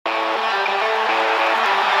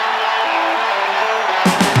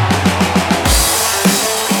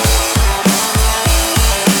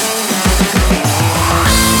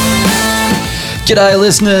G'day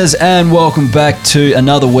listeners and welcome back to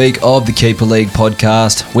another week of the Keeper League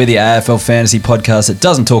podcast. We're the AFL fantasy podcast that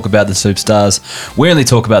doesn't talk about the superstars. We only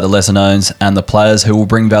talk about the lesser knowns and the players who will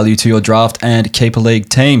bring value to your draft and Keeper League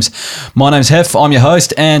teams. My name's Heff, I'm your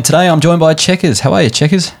host, and today I'm joined by Checkers. How are you,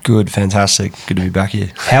 Checkers? Good, fantastic. Good to be back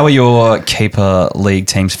here. How are your Keeper League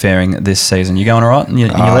teams faring this season? You going all right in your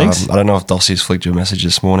leagues? I don't know if Dossie's flicked you a message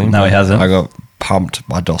this morning. No, he hasn't. I got pumped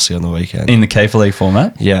by Dossie on the weekend. In the Keeper League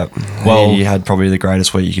format? Yeah. Well, he had probably the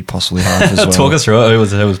greatest week you could possibly have as well. Talk us through it. Who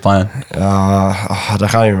was playing? I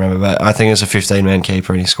can't even remember, but I think it's a 15-man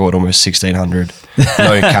keeper and he scored almost 1,600.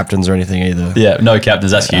 No captains or anything either. Yeah, no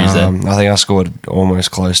captains. That's huge then. I think I scored almost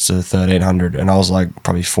close to 1,300 and I was like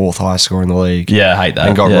probably fourth highest scorer in the league. Yeah, I hate that.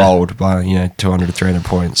 And got rolled by 200 to 300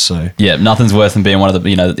 points. So yeah, nothing's worse than being one of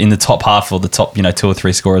the in the top half or the top 2 or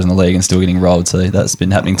 3 scorers in the league and still getting rolled. So that's been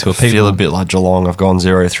happening to a people. I feel a bit like Geelong. I've gone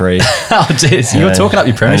 0-3. Oh, jeez. You were talking up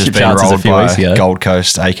your premiership chances a few weeks ago. Gold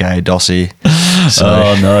Coast, aka Dossie. So.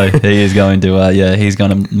 Oh, no. He is going to, he's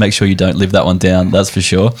going to make sure you don't live that one down. That's for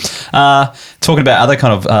sure. Talking about other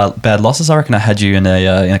kind of bad losses, I reckon I had you in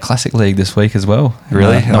a classic league this week as well.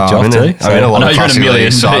 Really? Knocked you off too. I'm in a lot of classic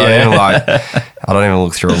leagues, so yeah. I don't even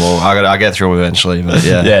look through them all. I get through them eventually, but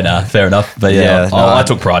yeah. Yeah, no, fair enough. But I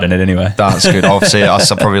took pride in it anyway. That's good. Obviously, I'll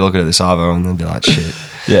probably look at this Arvo and then be like, shit.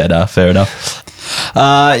 Yeah, no, fair enough.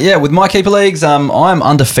 With my Keeper Leagues, I'm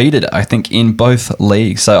undefeated, I think, in both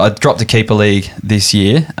leagues. So I dropped a Keeper League this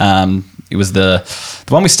year. It was the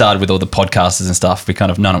one we started with all the podcasters and stuff. We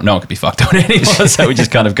kind of, no one could be fucked on it anymore, so we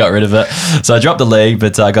just kind of got rid of it. So I dropped the league,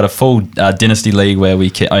 but I got a full dynasty league where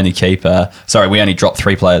we only drop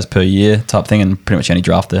 3 players per year type thing and pretty much only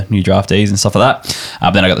draft the new draftees and stuff like that.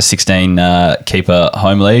 But then I got the 16 keeper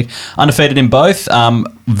home league. Undefeated in both.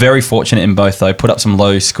 Very fortunate in both though. Put up some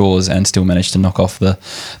low scores and still managed to knock off the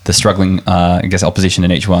struggling, opposition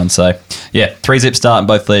in each one. So yeah, 3-zip start in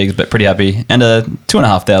both leagues, but pretty happy. And a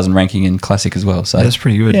 2,500 ranking in Classic as well. So that's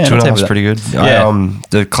pretty good. Yeah, 2.5 is pretty good. Yeah.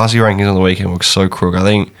 The Classic rankings on the weekend look so crook. I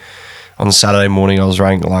think on Saturday morning I was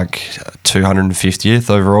ranked like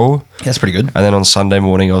 250th overall. Yeah, that's pretty good. And then on Sunday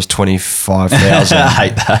morning I was 25,000. I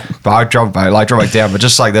hate that. But I dropped back down. But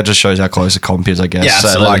just like that just shows how close the comp is, I guess. Yeah,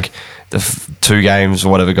 absolutely. So like the 2 games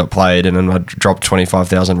or whatever got played and then I dropped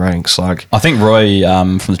 25,000 ranks. Like I think Roy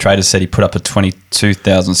from the Traders said he put up a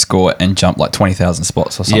 22,000 score and jumped like 20,000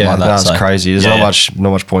 spots or something like that. That's crazy. There's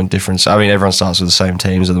not much point difference. I mean, everyone starts with the same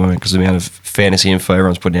teams at the moment because of the amount of fantasy info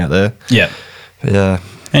everyone's putting out there. Yeah. But yeah.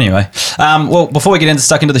 Anyway, before we get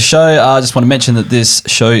stuck into the show, I just want to mention that this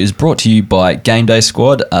show is brought to you by Game Day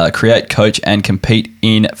Squad. Create, coach, and compete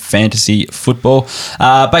in fantasy football.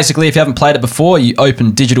 Basically, if you haven't played it before, you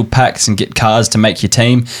open digital packs and get cards to make your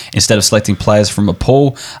team instead of selecting players from a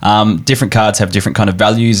pool. Different cards have different kind of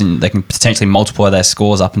values, and they can potentially multiply their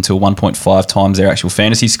scores up until 1.5 times their actual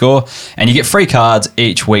fantasy score. And you get free cards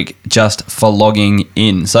each week just for logging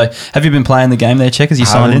in. So, have you been playing the game there, Checkers? You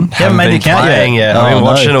signed in? You haven't made the account yet? I've been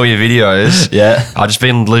watching all your videos. Yeah. I've just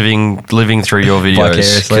been living through your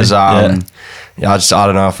videos because I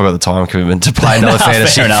don't know if I got the time commitment to play another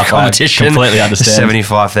fantasy competition. I completely understand.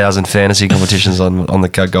 75,000 fantasy competitions on the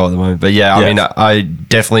go at the moment. But yeah, I mean, I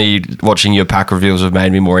definitely watching your pack reveals have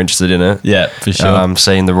made me more interested in it. Yeah, for sure.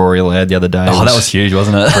 Seeing the Rory Laird the other day. Oh, that was huge,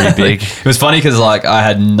 wasn't it? Pretty big. It was funny because I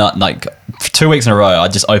had for 2 weeks in a row, I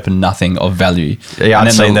just opened nothing of value. Yeah,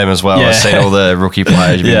 I'd seen them as well. Yeah. I've seen all the rookie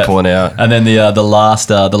players you've been pulling out. And then the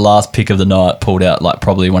last pick of the night pulled out like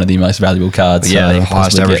probably one of the most valuable cards. Yeah, the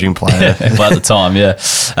highest averaging player. At the time, yeah.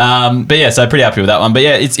 So pretty happy with that one. But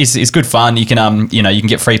yeah, it's good fun. You can you can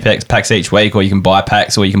get free packs each week, or you can buy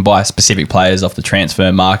packs, or you can buy specific players off the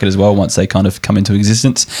transfer market as well once they kind of come into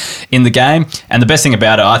existence in the game. And the best thing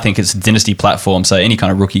about it, I think, it's a dynasty platform. So any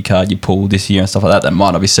kind of rookie card you pull this year and stuff like that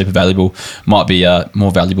might not be super valuable, might be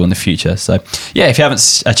more valuable in the future. So yeah, if you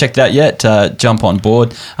haven't checked it out yet, jump on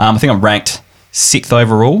board. I think I'm ranked 6th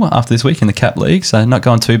overall after this week in the cap league, so not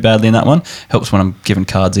going too badly in that one. Helps when I'm given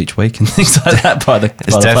cards each week and things like that.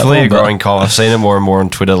 It's definitely a growing comp. I've seen it more and more on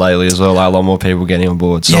Twitter lately as well. Like a lot more people getting on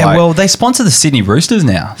board. So well, they sponsor the Sydney Roosters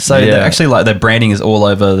now, so they're actually their branding is all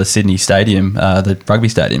over the Sydney Stadium, the rugby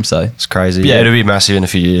stadium. So it's crazy. Yeah, it'll be massive in a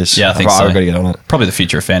few years. Yeah, I think so. I've got to get on it. Probably the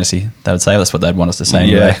future of fantasy, they would say. That's what they'd want us to say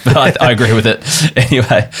anyway. But I agree with it.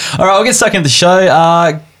 Anyway, all right, I'll get stuck into the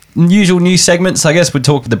show. Usual new segments, I guess. We'd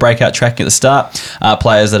talk the breakout tracking at the start.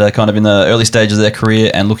 Players that are kind of in the early stages of their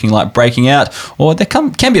career and looking like breaking out. Or there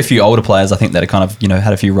can be a few older players, I think, that are kind of,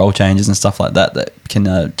 had a few role changes and stuff like that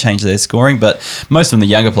can change their scoring. But most of them, the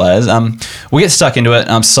younger players. we'll get stuck into it.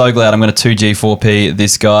 I'm so glad I'm going to 2G4P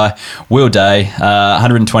this guy, Will Day,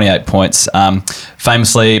 128 points.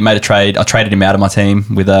 Famously made a trade. I traded him out of my team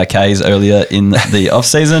with K's earlier in the off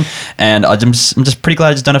season, and I'm just pretty glad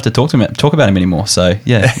I just don't have to talk about him anymore. So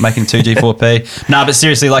yeah, making 2G4P. Nah, but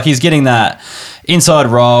seriously, like he's getting that inside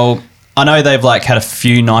role. I know they've like had a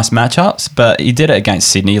few nice matchups, but he did it against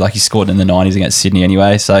Sydney. Like he scored in the 90s against Sydney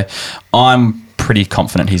anyway. So I'm pretty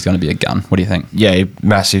confident he's going to be a gun. What do you think? Yeah,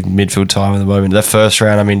 massive midfield time at the moment. The first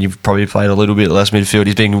round, I mean, you've probably played a little bit less midfield.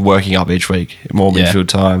 He's been working up each week, more midfield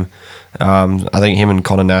time. I think him and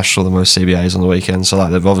Connor Nash saw the most CBAs on the weekend. So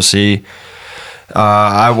like they've obviously...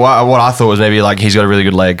 what I thought was maybe like he's got a really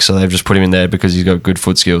good leg, so they've just put him in there because he's got good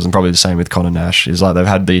foot skills, and probably the same with Connor Nash. Is like they've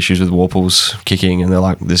had the issues with Warple's kicking, and they're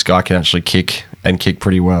like, this guy can actually kick and kick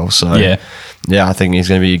pretty well. So yeah, I think he's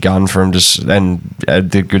going to be a gun for him. And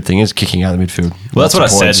the good thing is kicking out of the midfield. Well, that's what I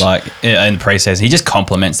said. Like in the pre-season, he just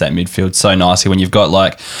complements that midfield so nicely. When you've got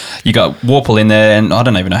Warple in there, and I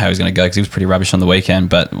don't even know how he's going to go because he was pretty rubbish on the weekend.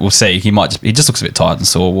 But we'll see. He just looks a bit tired and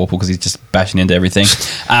sore, Warple, because he's just bashing into everything.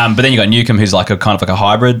 But then you got Newcomb, who's like a kind of like a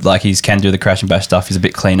hybrid. Like he can do the crash and bash stuff. He's a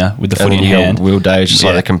bit cleaner with the footy in hand. Will Day, just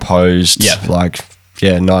like a composed,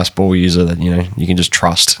 nice ball user that you can just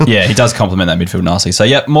trust. Yeah, he does complement that midfield nicely. So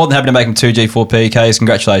more than happy to make him 2G4P. K's,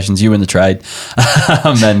 congratulations, you win the trade.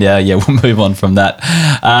 And we'll move on from that.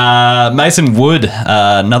 Mason Wood,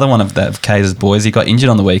 another one of K's boys. He got injured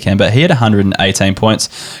on the weekend, but he had 118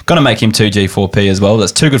 points. Going to make him 2G4P as well.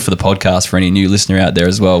 That's too good for the podcast for any new listener out there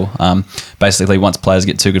as well. Basically, once players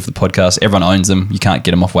get too good for the podcast, everyone owns them. You can't get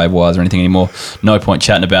them off waiver wires or anything anymore. No point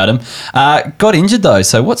chatting about him. Got injured though.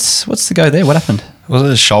 So what's the go there? What happened? Was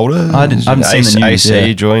it a shoulder? I haven't seen the news.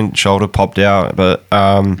 AC joint, shoulder popped out, but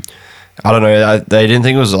I don't know. They didn't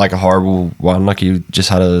think it was like a horrible one. Like he just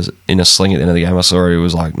had in a sling at the end of the game. I saw he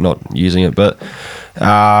was like not using it, but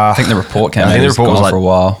I think the report came out. I think the report was like for a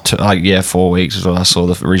while. 4 weeks is what I saw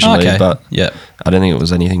originally. Okay. But I don't think it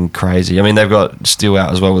was anything crazy. I mean, they've got Steele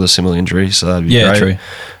out as well with a similar injury, so that'd be great. True.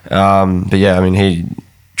 But I mean he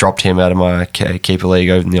dropped him out of my keeper league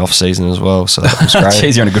over in the off season as well, so that was great.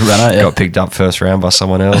 Jeez, you're on a good run, aren't you? Got picked up first round by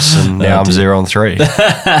someone else, and now I'm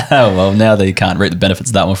 0-3. Well, now that you can't reap the benefits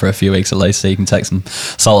of that one for a few weeks at least, so you can take some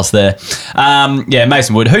solace there.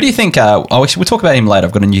 Mason Wood. Who do you think? We'll talk about him later.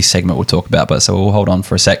 I've got a new segment we'll talk about, but so we'll hold on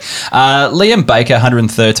for a sec. Liam Baker,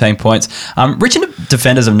 113 points. Richmond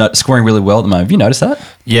defenders are scoring really well at the moment. Have you noticed that?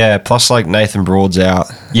 Yeah, plus like Nathan Broad's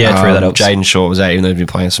out. Yeah, true. That helps. Jaden Short was out, even though he's been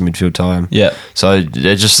playing some midfield time. Yeah. So it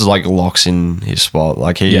just is like locks in his spot.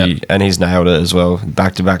 Like and he's nailed it as well.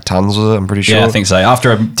 Back-to-back tons with it, I'm pretty sure. Yeah, I think so.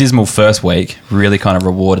 After a dismal first week, really kind of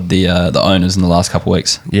rewarded the owners in the last couple of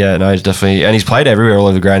weeks. Yeah, no, he's definitely... And he's played everywhere all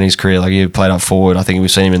over the ground in his career. Like he played up forward. I think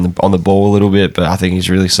we've seen him on the ball a little bit, but I think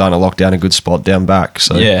he's really starting to lock down a good spot down back.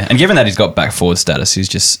 So yeah, and given that he's got back forward status, he's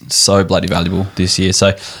just so bloody valuable this year.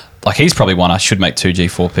 So... Like he's probably one I should make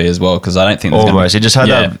 2G4P as well, because I don't think there's almost. He just had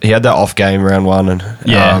that. He had that off game round one, and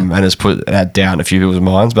has put that down a few people's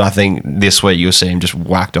minds. But I think this week you'll see him just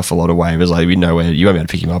whacked off a lot of waivers. Like you know where you won't be able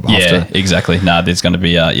to pick him up. Yeah, exactly. No, there's going to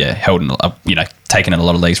be held in taken in a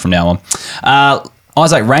lot of leagues from now on.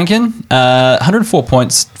 Isaac Rankin, 104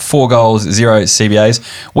 points, 4 goals, 0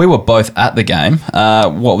 CBAs. We were both at the game.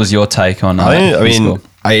 What was your take on?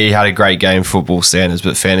 He had a great game, football standards,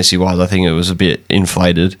 but fantasy-wise, I think it was a bit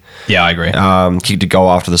inflated. Yeah, I agree. Kicked a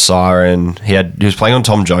goal after the siren. He was playing on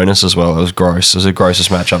Tom Jonas as well. It was gross. It was the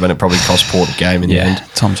grossest matchup, and it probably cost Port the game in the end.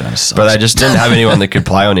 Tom Jonas sucks. But they just didn't have anyone that could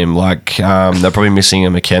play on him. Like they're probably missing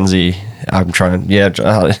a McKenzie. I'm trying. It's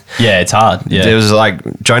hard. Yeah, there was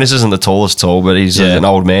Jonas isn't the tallest but he's an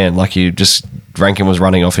old man. Like Rankin was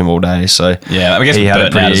running off him all day, so I guess he had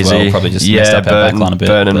it pretty easy. Well, probably just messed up our backline a bit.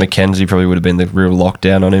 Burton and McKenzie probably would have been the real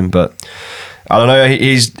lockdown on him, but I don't know.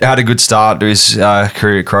 He's had a good start to his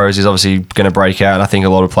career at Crows. He's obviously going to break out, and I think a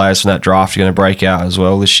lot of players from that draft are going to break out as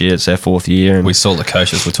well this year. It's their 4th year. And we saw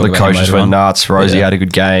Lukosius. We'll talk about him later went nuts. Rosie had a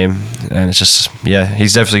good game, and it's just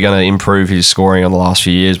he's definitely going to improve his scoring on the last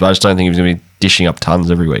few years, but I just don't think he's going to be dishing up tons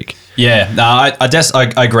every week. Yeah, no,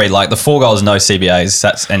 I agree. Like the 4 goals, no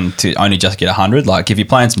CBAs, and to only just get 100. Like if you're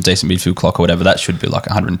playing some decent midfield clock or whatever, that should be like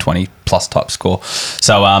 120 plus type score.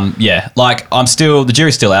 So the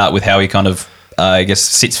jury's still out with how he kind of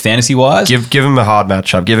sits fantasy wise. Give him a hard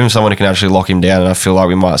matchup. Give him someone who can actually lock him down, and I feel like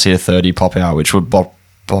we might see a 30 pop out, which would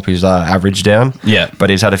pop his average down. Yeah. But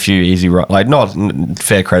he's had a few easy not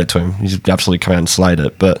fair credit to him. He's absolutely come out and slayed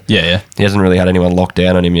it. But he hasn't really had anyone locked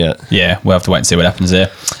down on him yet. Yeah, we'll have to wait and see what happens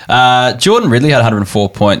there. Jordan Ridley had 104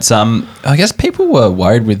 points. I guess people were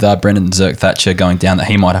worried with Brendan Zerk-Thatcher going down that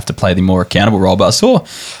he might have to play the more accountable role, but I saw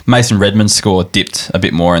Mason Redmond's score dipped a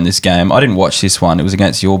bit more in this game. I didn't watch this one. It was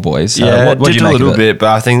against your boys. Yeah, what did you make a little bit, but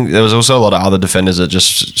I think there was also a lot of other defenders that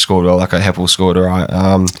just scored well, like a Heppel scored all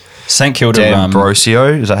right. St Kilda.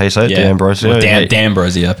 D'Ambrosio, is that how you say it? Yeah. D'Ambrosio?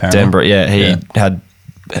 D'Ambrosio, apparently. He had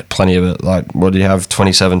plenty of it. Like, what did he have?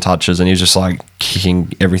 27 touches, and he was just like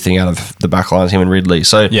kicking everything out of the back lines, him and Ridley.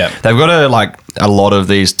 So they've got a lot of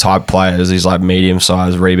these type players, these like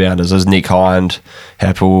medium-sized rebounders. There's Nick Hind,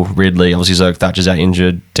 Heppel, Ridley. Obviously, Zerk-Thatcher's out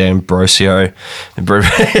injured. D'Ambrosio.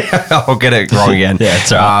 I'll get it wrong again. Yeah,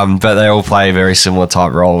 it's all right. But they all play very similar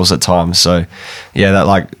type roles at times. So, yeah, that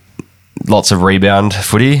like lots of rebound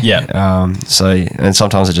footy. Yeah. And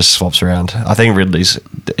sometimes it just swaps around. I think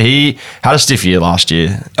he had a stiff year last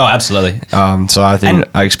year. Oh, absolutely. So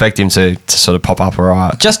I expect him to sort of pop up all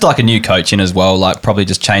right. Just like a new coach in as well, like probably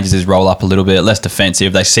just changes his role up a little bit, less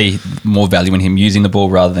defensive. They see more value in him using the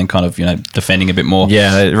ball rather than kind of, defending a bit more.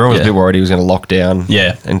 Yeah, everyone was a bit worried he was going to lock down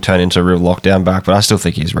and turn into a real lockdown back, but I still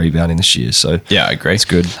think he's rebounding this year. So yeah, I agree. It's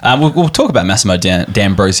good. We'll talk about Massimo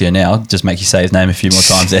D'Ambrosio now, just make you say his name a few more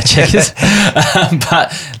times there, checkers.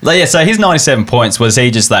 So his 97 points, was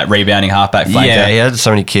he just that rebounding halfback flanker? Yeah, he had so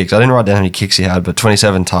many kicks. I didn't write down how many kicks he had, but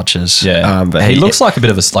 27 touches. Yeah, but he looks like a bit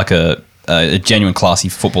of a genuine classy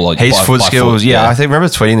footballer. His foot skills, I remember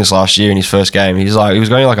tweeting this last year in his first game. He was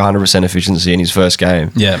going 100% efficiency in his first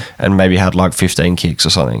game. Yeah, and maybe had like 15 kicks or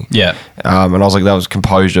something. Yeah, and I was like, that was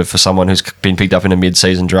composure for someone who's been picked up in a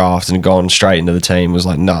mid-season draft and gone straight into the team. Was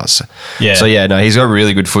like nuts. Yeah. So he's got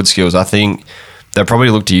really good foot skills. I think they'll probably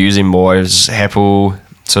look to use him more as Heppel.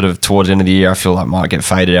 Sort of towards the end of the year, I feel like might get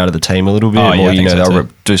faded out of the team a little bit. They'll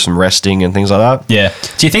do some resting and things like that. Yeah.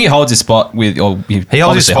 Do you think he holds his spot with? Or he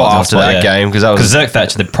holds his spot after that game because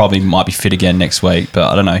Zerk-Thatcher they probably might be fit again next week, but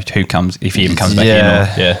I don't know who comes if he even comes back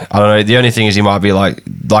in. I don't know. The only thing is he might be like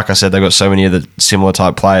I said, they've got so many of the similar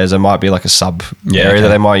type players. There might be like a sub area that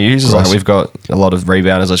they might use. It's like we've got a lot of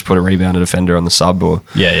rebounders. Let's put a rebounder defender on the sub or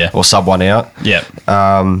sub one out. Yeah.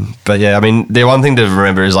 But yeah, I mean, the one thing to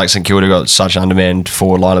remember is like St Kilda got such an undermanned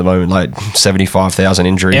forward line at the moment, like 75,000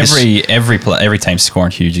 injuries. Every team's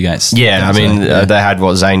scoring huge against. Yeah, I mean, they had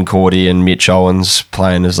Zane Cordy and Mitch Owens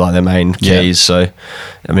playing as like their main keys. So,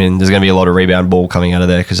 I mean, there's going to be a lot of rebound ball coming out of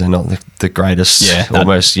there because they're not the greatest. Yeah,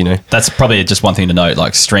 almost. That's probably just one thing to note.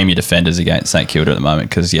 Like, stream your defenders against St Kilda at the moment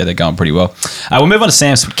because they're going pretty well. We'll move on to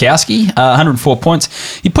Sam Switkowski, 104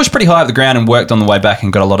 points. He pushed pretty high up the ground and worked on the way back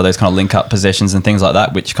and got a lot of those kind of link up possessions and things like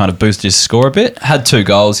that, which kind of boosted his score a bit. Had 2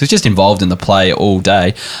 goals. He was just involved in the play all day.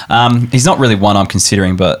 He's not really one I'm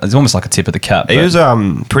considering, but it's almost like a tip of the cap. He was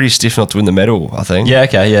pretty stiff not to win the medal, I think. Yeah,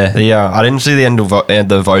 okay, yeah. I didn't see the end of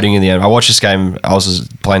the voting in the end. I watched this game. I was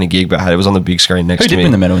playing a gig, but it was on the big screen next to me. Who did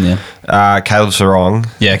win the medal in the end? Caleb Sarong.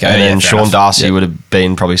 Yeah, okay. And then Sean Darcy would have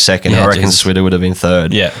been probably second. I reckon Switter would have been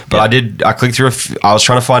third. Yeah. But I clicked through I was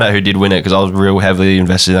trying to find out who did win it because I was real heavily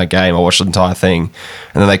invested in that game. I watched the entire thing.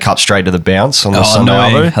 And then they cut straight to the bounce on the Sunday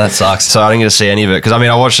Arvo. That sucks. So I didn't get to see any of it because, I mean,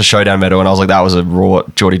 I watched the Showdown medal and I was like, that was a raw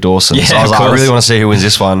Geordie Dawson. Yeah, so I was like, I really want to see who wins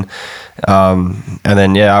this one. And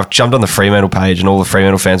then I've jumped on the Fremantle page and all the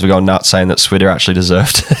Fremantle fans were going nuts saying that Switter actually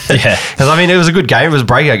deserved because I mean it was a good game. It was a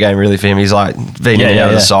breakout game really for him. He's like being in and out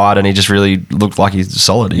of the side and he just really looked like he's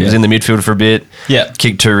solid. He was in the midfield for a bit,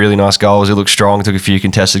 kicked 2 really nice goals. He looked strong, took a few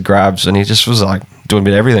contested grabs and he just was like doing a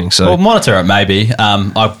bit of everything. So monitor it maybe. He's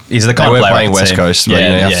the kind of player playing West Coast, but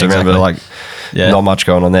you have to remember not much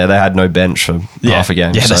going on there. They had no bench for half a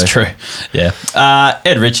game. Yeah, that's true. Yeah.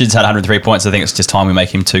 Ed Richards had 103 points. I think it's just time we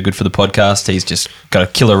make him too good for the podcast. He's just got a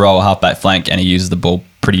killer role, halfback flank, and he uses the ball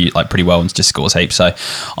pretty well and just scores heaps. So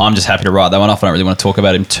I'm just happy to write that one off. I don't really want to talk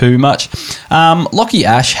about him too much. Lockie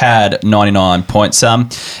Ash had 99 points.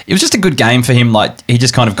 It was just a good game for him. Like he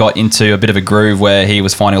just kind of got into a bit of a groove where he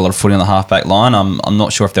was finding a lot of footy on the halfback line. I'm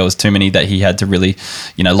not sure if there was too many that he had to really,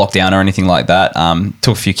 lock down or anything like that.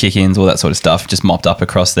 Took a few kick-ins, all that sort of stuff. Just mopped up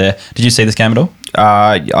across there. Did you see this game at all?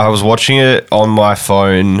 I was watching it on my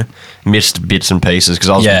phone, missed bits and pieces because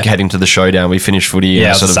I was heading to the Showdown. We finished footy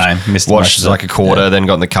and sort of watched like a quarter, then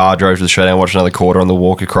got in the car, drove to the Showdown, watched another quarter on the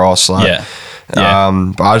walk across. But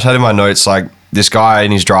I just had in my notes like this guy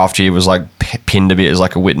in his draft year was like pinned a bit as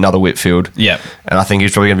like another Whitfield. Yeah. And I think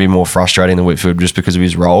he's probably going to be more frustrating than Whitfield just because of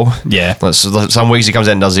his role. Yeah. Like, so some weeks he comes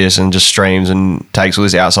out and does this and just streams and takes all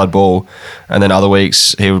this outside ball. And then other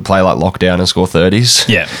weeks he would play like lockdown and score 30s.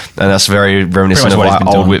 Yeah. And that's very reminiscent of what he's like been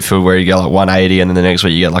old doing. Whitfield where you get like 180 and then the next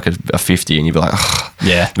week you get like a 50 and you'd be like, ugh.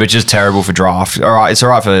 Yeah. Which is terrible for draft. All right, it's all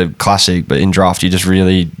right for classic, but in draft you just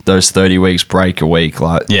really, those 30 weeks break a week.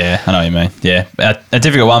 Like, Yeah, I know what you mean. Yeah, a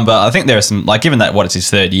difficult one, but I think there are some, like, given that it's his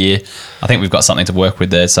third year, I think we've got something to work with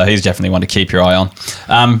there. So he's definitely one to keep your eye on.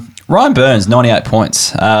 Ryan Burns, 98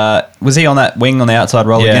 points. Was he on that wing on the outside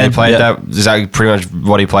role again? he played that. Exactly pretty much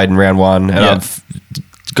what he played in round one. And I've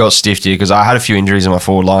got stiffed here because I had a few injuries in my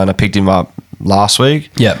forward line. I picked him up last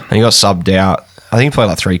week. Yep. And he got subbed out. I think he played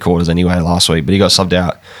like 3/4 anyway last week, but he got subbed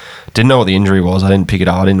out. Didn't know what the injury was. I didn't pick it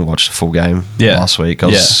up. I didn't watch the full game last week. I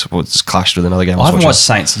was clashed with another game. I haven't watched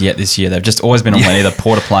Saints yet this year. They've just always been on when either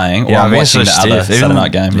Porter playing or Yeah, I'm watching the other Saturday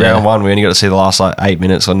night game. Round one, we only got to see the last like 8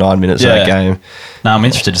 minutes or 9 minutes of that game. No, I'm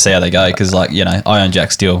interested to see how they go because, like, you know, I own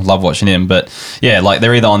Jack Steele, love watching him, but yeah, like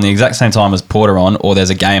they're either on the exact same time as Porter on, or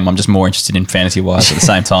there's a game I'm just more interested in fantasy wise at the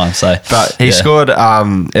same time. So, but he scored, I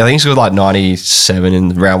think he scored like 97 in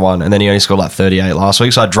round one, and then he only scored like 38 last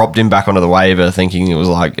week. So I dropped him back onto the waiver, thinking it was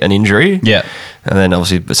like an injury. Yeah. And then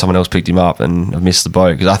obviously someone else picked him up, and I missed the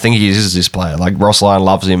boat because I think he is this player. Like Ross Lyon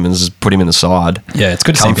loves him and just put him in the side. Yeah, it's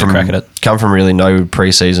good to see him get a crack at it. Come from really no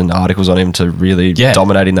preseason articles on him to really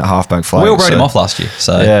dominating that halfback flank. We all wrote him off last year.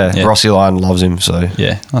 So yeah, Rossi Lyon loves him. So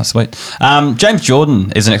yeah, oh, sweet. James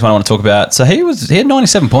Jordan is the next one I want to talk about. So he had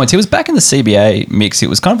 97 points. He was back in the CBA mix. It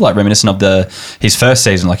was kind of like reminiscent of his first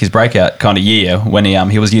season, like his breakout kind of year when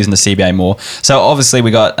he was using the CBA more. So obviously we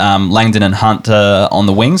got Langdon and Hunt on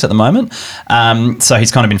the wings at the moment. So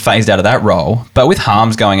he's kind of been phased out of that role. But with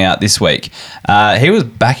Harms going out this week, he was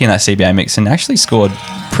back in that CBA mix and actually scored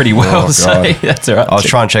pretty well. So that's all right. I was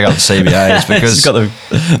trying to check out the CBAs because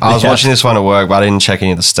I was watching this one at work, but I didn't check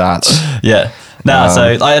any of the stats. Yeah. No, so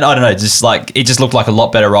I don't know. Just like it just looked like a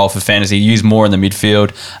lot better role for fantasy. Used more in the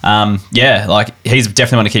midfield. Like he's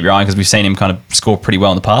definitely one to keep your eye on because we've seen him kind of score pretty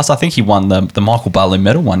well in the past. I think he won the Michael Barlow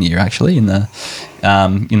medal one year actually in the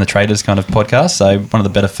Traders kind of podcast. So one of the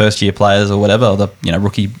better first year players or whatever, or the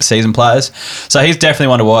rookie season players. So he's definitely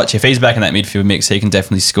one to watch. If he's back in that midfield mix, he can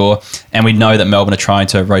definitely score. And we know that Melbourne are trying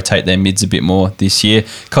to rotate their mids a bit more this year.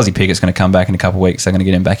 Cozzy Pickett's going to come back in a couple of weeks. They're going to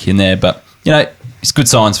get him back in there, but it's good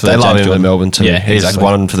signs for they love James him Jordan. in Melbourne too. Yeah, he's exactly.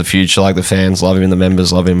 one for the future. Like the fans love him and the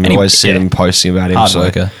members love him. And always see them posting about him. Hard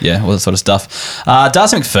worker, all that sort of stuff.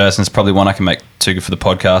 Darcy McPherson's probably one I can make too good for the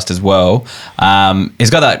podcast as well.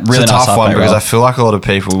 He's got that really it's a nice tough one because role. I feel like a lot of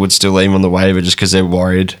people would still leave him on the waiver just because they're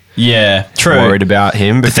worried. Yeah, true. Worried about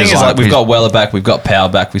him. The thing is, like we've got Weller back, we've got Power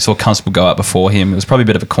back. We saw Constable go out before him. It was probably a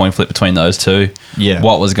bit of a coin flip between those two. Yeah,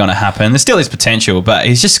 what was going to happen? There still is potential, but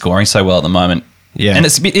he's just scoring so well at the moment. Yeah, and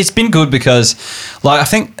it's been good because, like, I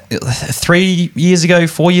think 4 years ago, he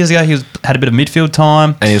had a bit of midfield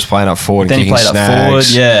time, and he was playing up forward. Then and he played snags, up forward,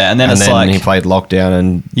 and then he played lockdown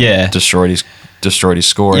and destroyed his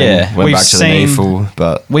scoring. Yeah, went back to the knee full.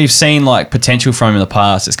 But we've seen like potential from him in the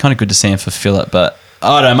past. It's kind of good to see him fulfill it, but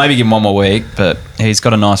I don't know, maybe give him one more week. But he's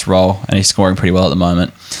got a nice role and he's scoring pretty well at the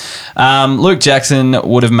moment. Luke Jackson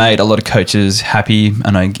would have made a lot of coaches happy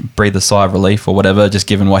and breathe a sigh of relief or whatever, just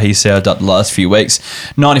given what he served up the last few weeks.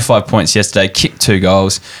 95 points yesterday, kicked 2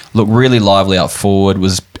 goals, looked really lively up forward,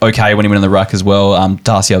 was okay when he went in the ruck as well.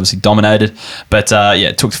 Darcy obviously dominated, but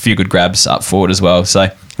took a few good grabs up forward as well. So I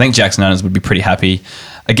think Jackson owners would be pretty happy.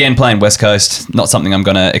 Again, playing West Coast, not something I'm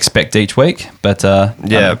going to expect each week, but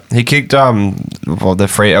he kicked it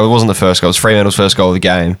wasn't the first goal, it was Fremantle's first goal of the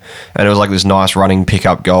game, and it was like this nice running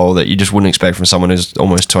pickup goal that you just wouldn't expect from someone who's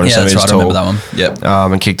almost 200 centimeters tall. I remember that one.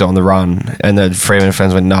 Yep. And kicked it on the run, and the Fremantle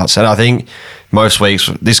fans went nuts. And I think most weeks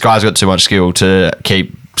this guy's got too much skill to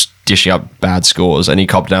keep dishing up bad scores, and he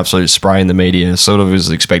copped an absolute spray in the media. Sort of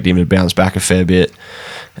was expecting him to bounce back a fair bit.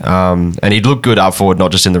 And he'd look good up forward,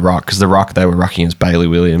 not just in the ruck, because the ruck they were rucking as Bailey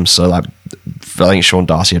Williams. So like, I think Sean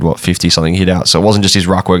Darcy had 50 something hit out. So it wasn't just his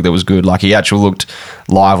ruck work that was good. Like he actually looked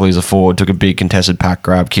lively as a forward, took a big contested pack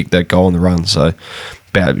grab, kicked that goal on the run. So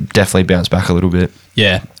definitely bounced back a little bit.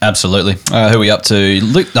 Yeah, absolutely. Who are we up to?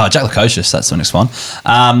 Jack Lukosius, that's the next one.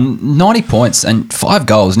 90 points and 5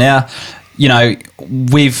 goals. Now,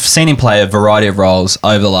 we've seen him play a variety of roles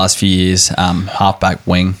over the last few years, halfback,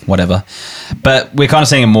 wing, whatever. But we're kind of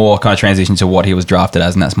seeing him more kind of transition to what he was drafted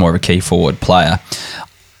as, and that's more of a key forward player.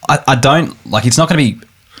 I don't, it's not going to be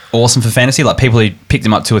awesome for fantasy. Like people who picked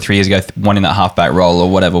him up 2 or 3 years ago wanting that halfback role or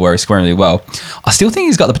whatever where he's scoring really well. I still think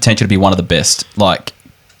he's got the potential to be one of the best,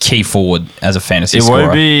 key forward as a fantasy scorer. It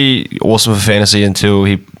won't be awesome for fantasy until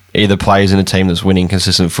he either plays in a team that's winning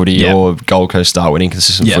consistent footy or Gold Coast start winning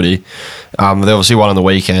consistent footy. They obviously won on the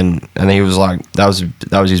weekend, and he was like, that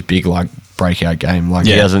was his big like breakout game. Like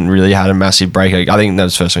he hasn't really had a massive breakout. I think that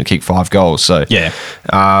was the first one to kick 5 goals. So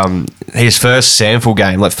his first sample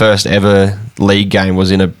game, like first ever league game,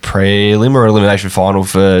 was in a prelim or elimination final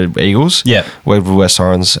for Eagles. With West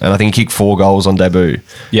Torrens, and I think he kicked 4 goals on debut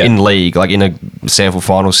in league, like in a sample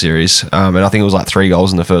final series. And I think it was like 3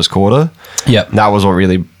 goals in the first quarter. And that was what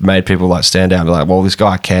really made people like stand out. Be like, well, this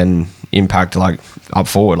guy can impact like up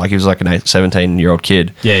forward. Like he was like an 17-year-old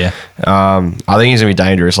kid. I think he's gonna be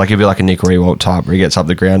dangerous. Like he'll be like a Nick Rewalt type where he gets up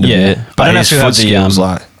the ground a bit. But I don't know if he'll have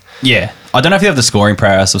the I don't know if you have the scoring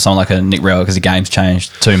prowess of someone like a Nick Rewalt because the game's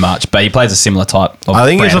changed too much, but he plays a similar type of I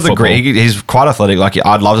think brand he's of football. he's quite athletic. Like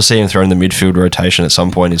I'd love to see him throw in the midfield rotation at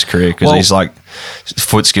some point in his career because he's like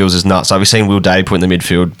foot skills is nuts. Like we've seen Will Day put in the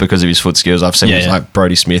midfield because of his foot skills. I've seen like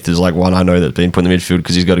Brodie Smith is like one I know that's been put in the midfield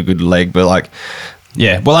because he's got a good leg, but like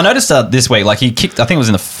well, I noticed this week, like he kicked, I think it was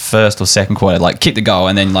in the first or second quarter, like kicked the goal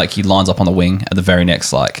and then like he lines up on the wing at the very next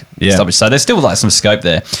stoppage. So there's still like some scope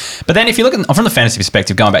there. But then if you look at from the fantasy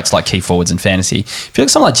perspective, going back to like key forwards and fantasy, if you look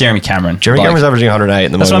at someone like Jeremy Cameron's averaging 108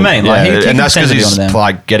 at the moment. That's what I mean. Like, and that's because he's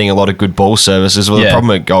like getting a lot of good ball services. Well, the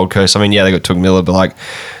problem at Gold Coast, I mean, they got Took Miller, but like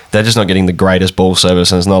they're just not getting the greatest ball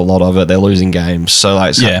service and there's not a lot of it. They're losing games. So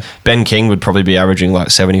like Ben King would probably be averaging like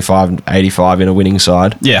 75, 85 in a winning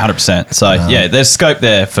side. 100%. So there's scope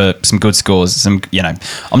there for some good scores. Some,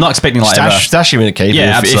 I'm not expecting like stash him in a keeper.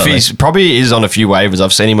 If he's probably is on a few waivers.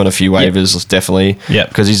 I've seen him on a few waivers, definitely.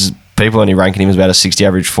 Because he's people only ranking him as about a 60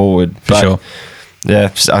 average forward. For sure. Yeah,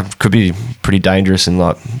 could be pretty dangerous in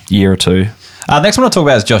like year or two. Next one I'll talk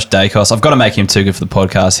about is Josh Dacos. I've got to make him too good for the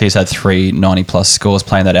podcast. He's had 3 90-plus scores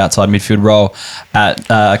playing that outside midfield role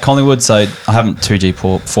at Collingwood, so I haven't 2G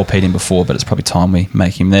 4P'd him before, but it's probably time we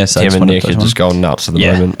make him there. So him and Nick are just going nuts at the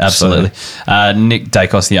moment. Absolutely. So. Nick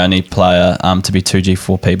Dacos, the only player to be 2G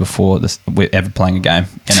 4P before we're ever playing a game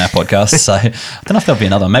in our podcast, so I don't know if there'll be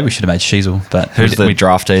another. Maybe we should have made Sheasel. But who's the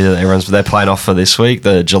draftee that they're playing off for this week?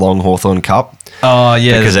 The Geelong Hawthorn Cup. Oh,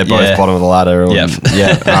 yeah. Because they're both bottom of the ladder.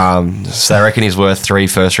 So they reckon he's worth 3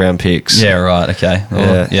 first-round picks. Yeah, right. Okay.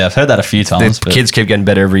 Well, I've heard that a few times. The kids keep getting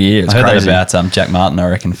better every year. It's I heard crazy. that about Jack Martin, I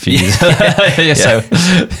reckon, a few years. So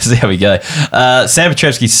see how we go. Sam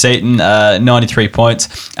Petrevski-Seton, 93 points.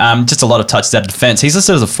 Just a lot of touches out of defence. He's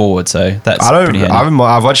listed as a forward, so that's pretty handy.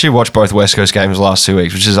 I've actually watched both West Coast games the last 2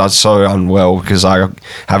 weeks, which is so unwell because I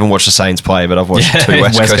haven't watched the Saints play, but I've watched 2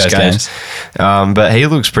 West Coast games. But he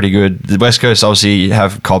looks pretty good. The West Coast obviously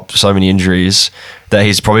have copped so many injuries that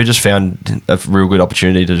he's probably just found a real good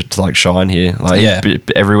opportunity to like shine here. Like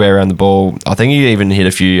everywhere around the ball. I think he even hit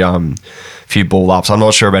a few ball ups. I'm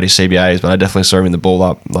not sure about his CBAs, but I definitely saw him in the ball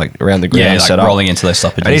up like around the ground like setup. Rolling into those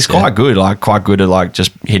stoppages. And he's quite good at like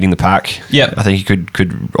just hitting the pack. Yeah. I think he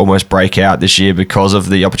could almost break out this year because of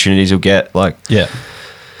the opportunities he'll get.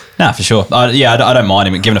 Nah, for sure. I don't mind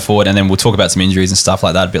him giving a forward, and then we'll talk about some injuries and stuff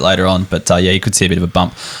like that a bit later on. But you could see a bit of a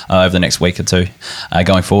bump over the next week or two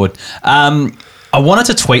going forward. I wanted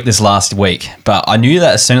to tweet this last week, but I knew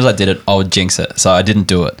that as soon as I did it, I would jinx it, so I didn't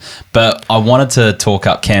do it. But I wanted to talk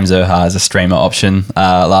up Cam Zurhaar as a streamer option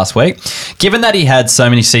last week. Given that he had so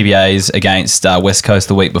many CBAs against West Coast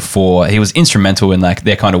the week before, he was instrumental in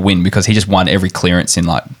their kind of win because he just won every clearance in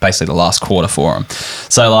basically the last quarter for him.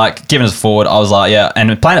 So given as a forward, I was like,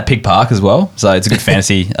 and playing at Pig Park as well, so it's a good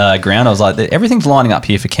fantasy ground. I was like, everything's lining up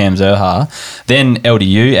here for Cam Zurhaar. Then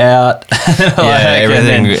LDU out.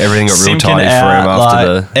 Everything got real tidy for him.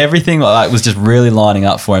 Everything was just really lining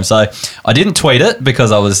up for him. So I didn't tweet it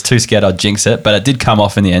because I was too scared I'd jinx it, but it did come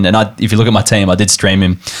off in the end. And if you look at my team, I did stream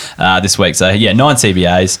him this week. So 9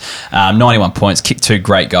 CBAs, 91 points, kicked 2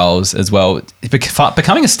 great goals as well.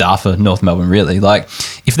 Becoming a star for North Melbourne, really.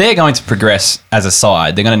 If they're going to progress as a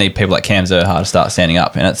side, they're going to need people like Cam Zurhaar to start standing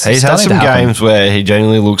up. And he's had some games where he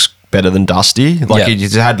genuinely looks better than Dusty.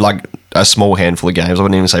 He's had a small handful of games. I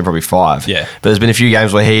wouldn't even say probably 5. Yeah. But there's been a few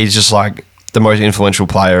games where he's just the most influential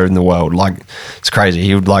player in the world. It's crazy.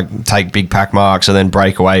 He would take big pack marks and then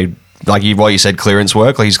break away. What you said, clearance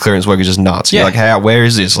work. His clearance work is just nuts. Yeah. You're where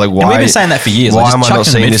is this? Why? And we've been saying that for years. Why am I not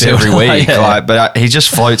seeing this every week? But he just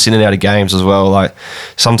floats in and out of games as well.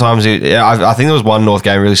 Sometimes, I think there was one North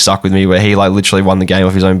game really stuck with me where he literally won the game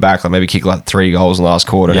off his own back. Maybe kicked 3 goals in the last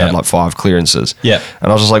quarter and had 5 clearances. Yeah.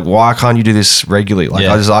 And I was just why can't you do this regularly?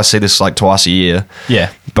 I see this twice a year.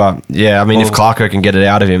 Yeah. But yeah, I mean, if Clarko can get it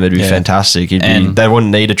out of him, it'd be fantastic. They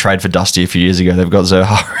wouldn't need to trade for Dusty a few years ago. They've got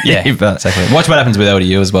Zohar. Yeah, exactly. Watch what happens with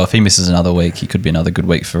LDU as well. If he misses another week, he could be another good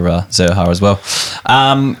week for Zohar as well.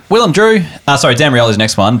 Willem Drew, Dan Rioli's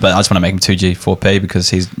next one, but I just want to make him 2G 4P because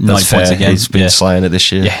he's 90 points again. He's been slaying it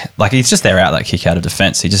this year. Yeah, like he's just there out that kick out of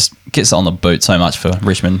defence. He just gets on the boot so much for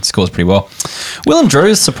Richmond. Scores pretty well. Willem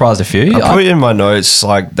Drew's surprised a few. I put in my notes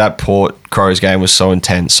like that Port Crows game was so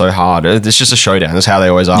intense, so hard. It's just a showdown. That's how they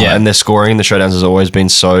always are. Yeah. And their scoring, the showdowns has always been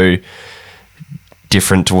so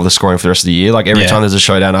different to all the scoring for the rest of the year. Like every time there's a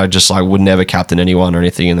showdown, I just like would never captain anyone or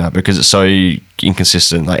anything in that because it's so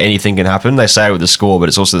inconsistent. Like anything can happen. They say it with the score, but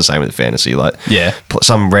it's also the same with fantasy. Like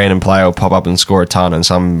some random player will pop up and score a ton, and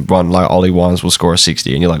someone like Ollie Wines will score a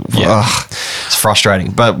 60, and you're like, ugh, it's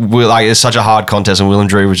frustrating. But it's such a hard contest, and Willem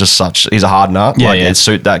Drew was just he's a hard nut.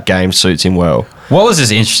 That game suits him well. What was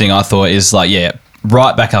just interesting, I thought, is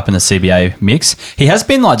right back up in the CBA mix. He has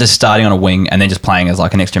been just starting on a wing and then just playing as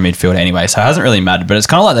an extra midfielder anyway, so it hasn't really mattered. But it's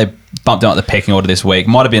kind of like they bumped him up the pecking order this week.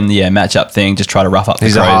 Might have been the matchup thing, just try to rough up the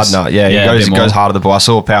He's a hard nut. Yeah, he goes hard at the ball. I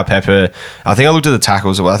saw Power Pepper. I think I looked at the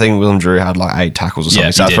tackles. I think Willem Drew had 8 tackles or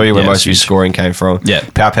something. So that's probably where most of his scoring came from. Yeah.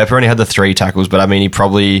 Power Pepper only had the 3 tackles, but I mean, he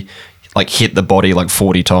probably hit the body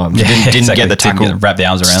 40 times. Didn't get the tackle, wrap the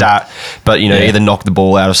arms around. But either knock the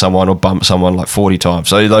ball out of someone or bump someone 40 times.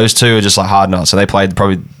 So those two are just hard nuts. So they played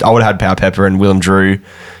probably. I would have had Power Pepper and Willem Drew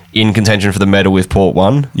in contention for the medal with Port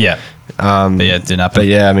 1. Yeah. But it didn't happen. But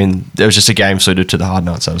yeah, I mean, it was just a game suited to the hard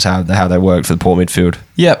nuts. That was how they worked for the Port midfield.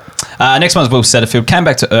 Yep. Next one is Will Setterfield. Came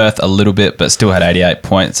back to earth a little bit, but still had 88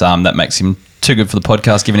 points. That makes him too good for the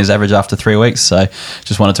podcast, given his average after 3 weeks. So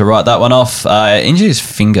just wanted to write that one off. Injured his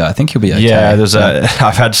finger. I think he'll be okay. Yeah,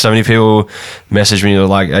 I've had so many people message me,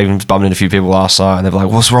 I even bumped into a few people last night, and they're like,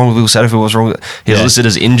 what's wrong with Will Setterfield? What's wrong with... He's listed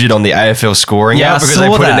as injured on the AFL scoring app because they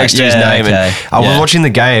put it next to his name. Okay. And I was watching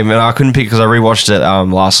the game, and I couldn't pick, because I rewatched it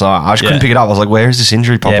last night. I just couldn't pick it up. I was like, where is this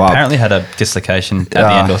injury pop up? Apparently had a dislocation at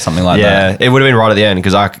the end or something like that. Yeah, it would have been right at the end,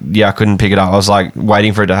 because I couldn't pick it up. I was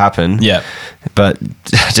waiting for it to happen. Yeah. But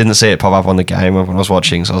I didn't see it pop up on the game when I was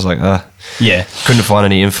watching, so I was like, couldn't find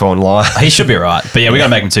any info online. He should be right. But we got to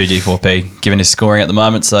make him 2G4P, given his scoring at the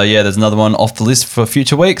moment. So there's another one off the list for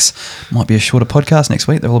future weeks. Might be a shorter podcast next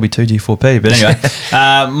week. They'll all be 2G4P. But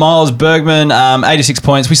anyway, Miles Bergman, 86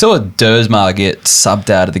 points. We saw Dersmar get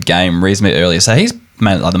subbed out of the game reasonably earlier. So he's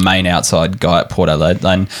the main outside guy at Port Adelaide.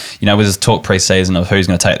 And, with his talk pre-season of who's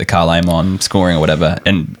going to take the Carl Amon scoring or whatever.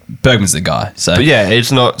 And Bergman's the guy. So but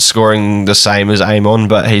it's not scoring the same as Amon,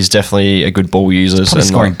 but he's definitely a good ball user. He's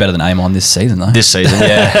scoring better than Amon this season, though. This season,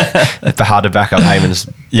 yeah. It's hard to back up Amon's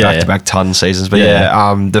back-to-back ton seasons. But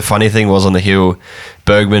the funny thing was on the hill,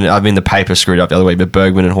 Bergman, the paper screwed up the other week, but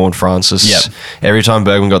Bergman and Horn Francis, every time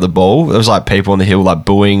Bergman got the ball, there was people on the hill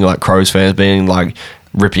booing, Crows fans being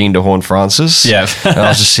ripping into Horn Francis. Yeah. And I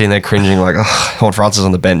was just sitting there cringing Horn Francis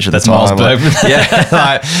on the bench at the time. Miles Bergman.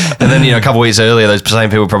 And then, a couple of weeks earlier, those same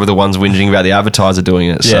people were probably the ones whinging about the advertiser doing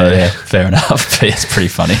it. So. Fair enough. It's pretty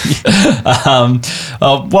funny.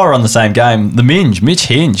 While we're on the same game, the Mitch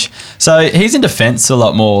Hinge. So he's in defence a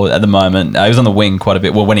lot more at the moment. He was on the wing quite a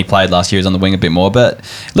bit. Well, when he played last year, he was on the wing a bit more, but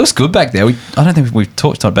it looks good back there. I don't think we've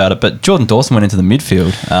talked about it, but Jordan Dawson went into the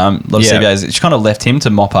midfield. A lot of CBAs, it's kind of left him to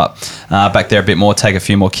mop up back there a bit more, take a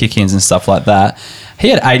few more kick-ins and stuff like that. He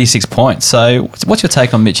had 86 points. So what's your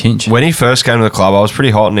take on Mitch Hinge? When he first came to the club, I was pretty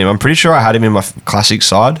hot on him. I'm pretty sure I had him in my classic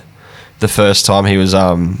side. The first time he was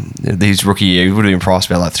his rookie year, he would have been priced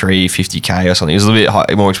about $350K or something. He was a little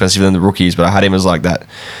bit more expensive than the rookies, but I had him as that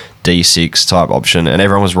D6 type option, and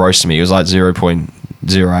everyone was roasting me. He was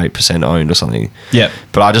 0.08% owned or something. Yeah.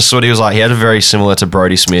 But I just thought he was he had a very similar to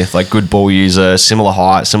Brodie Smith, good ball user, similar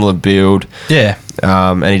height, similar build. Yeah.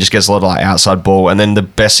 And he just gets a lot of outside ball. And then the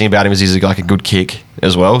best thing about him is he's a good kick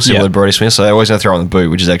as well, similar to Brodie Smith. So they're always going to throw him on the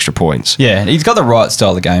boot, which is extra points. Yeah, he's got the right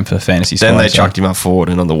style of game for fantasy scoring. Then they chucked him up forward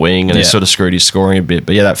and on the wing, and it sort of screwed his scoring a bit.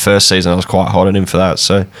 But that first season I was quite hot on him for that.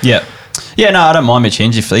 So yeah. Yeah, no, I don't mind Mitch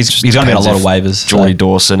Hinge. He's going to be on a lot of waivers. Geordie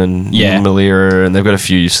Dawson and Malira, and they've got a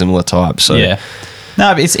few similar types. So yeah.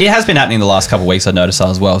 No, but it has been happening the last couple of weeks, I noticed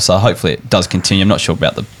as well. So hopefully it does continue. I'm not sure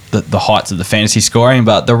about the heights of the fantasy scoring,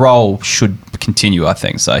 but the role should continue, I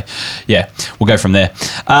think. So, yeah, we'll go from there.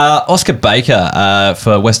 Oscar Baker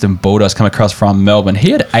for Western Bulldogs come across from Melbourne.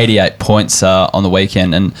 He had 88 points on the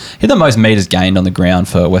weekend, and he had the most metres gained on the ground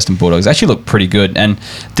for Western Bulldogs. Actually looked pretty good and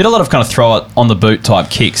did a lot of kind of throw it on the boot type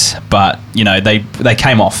kicks, but, they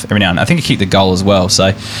came off every now and then. I think he kicked the goal as well.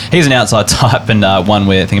 So he's an outside type and one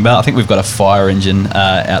we're thinking about. I think we've got a fire engine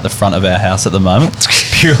out the front of our house at the moment.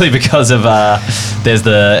 purely because of there's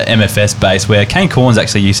the MFS base where Kane Corns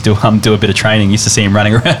actually used to do a bit of training. Used to see him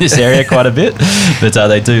running around this area quite a bit, but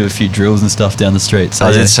they do a few drills and stuff down the street. So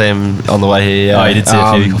I did see him on the way here. Yeah. Oh, you did see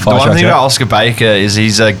a few. The one thing about Oscar Baker is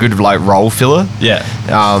he's a good like role filler. Yeah.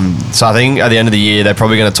 So I think at the end of the year they're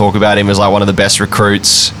probably going to talk about him as like one of the best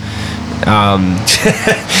recruits.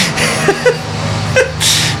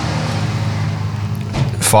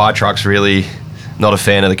 Fire Truck's really not a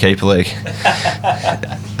fan of the keeper league.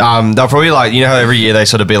 They'll probably like, you know how every year they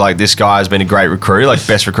sort of be like, this guy has been a great recruit, like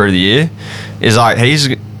best recruit of the year. Is like he's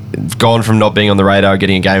gone from not being on the radar,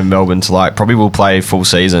 getting a game in Melbourne to like probably will play full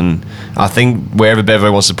season. I think wherever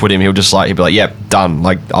Bevo wants to put him, he'll be like, yep, done.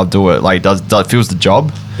 Like I'll do it. Like does feels the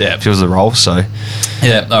job. Yeah, feels the role. So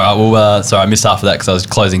yeah, all right. Well, sorry, I missed half of that because I was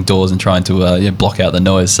closing doors and trying to block out the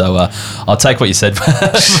noise. So I'll take what you said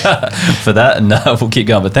for that, and we'll keep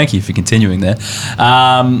going. But thank you for continuing there.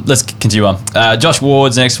 Let's continue on. Josh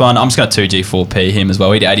Ward's the next one. I'm just going to 2G4P him as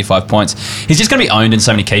well. He did 85 points. He's just going to be owned in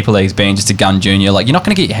so many keeper leagues, being just a gun junior. Like you're not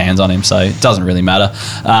going to get your hands on him, so it doesn't really matter.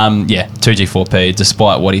 2G4P,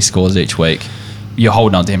 despite what he scores each week. You're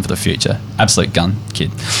holding on to him for the future. Absolute gun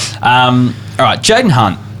kid. All right, Jaden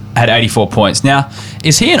Hunt had 84 points. Now,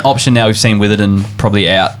 is he an option now? We've seen Witherden probably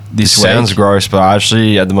out this week. Sounds gross, but I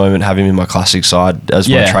actually, at the moment, have him in my classic side as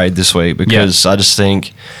my trade this week because I just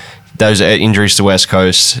think those injuries to West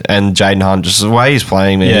Coast and Jaden Hunt, just the way he's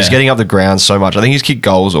playing, man. He's getting up the ground so much. I think he's kicked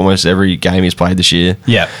goals almost every game he's played this year.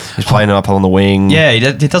 Yeah. He's playing up on the wing. Yeah, he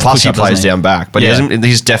does. Plus he plays down back. But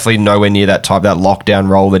he's definitely nowhere near that lockdown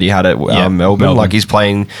role that he had at Melbourne. Like he's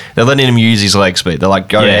playing, they're letting him use his leg speed. They're like,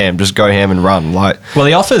 go ham, just go ham and run. Like, well,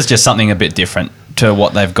 he offers just something a bit different to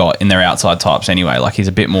what they've got in their outside types anyway. Like he's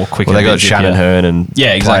a bit more quick. Well, they got Shannon Hearn and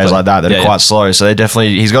players like that are quite slow. So they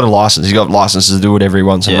definitely, he's got a license. He's got licenses to do whatever he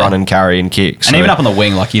wants and run and carry and kick. So. And even up on the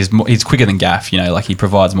wing, like he's quicker than Gaff. Like he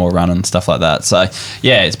provides more run and stuff like that. So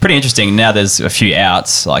yeah, it's pretty interesting. Now there's a few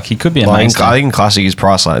outs. Like he could be a mainstay. I think in classic he's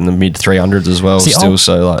priced like in the mid 300s as well.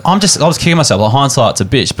 I was kicking myself. Like hindsight's a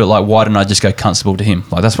bitch, but like why didn't I just go Constable to him?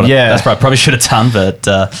 Like that's what I probably should have done. But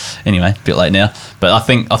anyway, a bit late now. But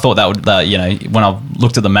I thought that would when I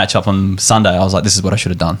looked at the match up on Sunday, I was like, this is what I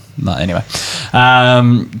should have done. Anyway,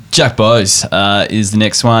 Jack Bowes is the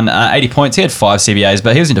next one. 80 points. He had 5 CBAs,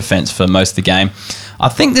 but he was in defence for most of the game. I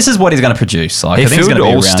think this is what he's going to produce. Like, he filled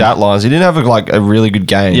all stat lines. He didn't have a really good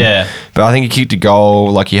game. Yeah. But I think he kicked a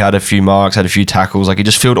goal. Like he had a few marks, had a few tackles. Like he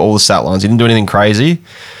just filled all the stat lines. He didn't do anything crazy.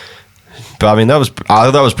 But I mean, I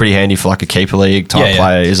thought that was pretty handy for like a keeper league type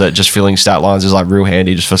player. Is that just filling stat lines is like real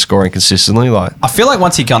handy just for scoring consistently. Like I feel like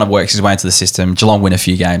once he kind of works his way into the system, Geelong win a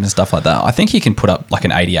few games and stuff like that. I think he can put up like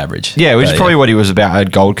an 80 average. Yeah, which is probably what he was about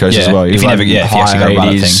at Gold Coast as well. If he actually got a run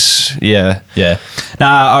at things. Yeah.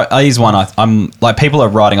 No, he's one. I'm like people are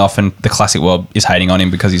writing off, and the classic world is hating on him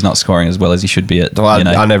because he's not scoring as well as he should be at.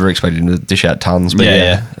 I never expected him to dish out tons, but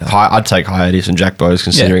I'd take Hiatus and Jack Bowes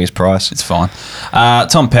considering his price. It's fine.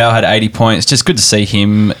 Tom Powell had 80 points. Just good to see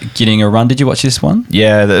him getting a run. Did you watch this one?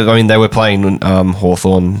 Yeah, they were playing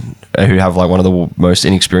Hawthorn, who have like one of the most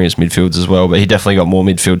inexperienced midfields as well, but he definitely got more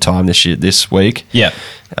midfield time this week. Yeah.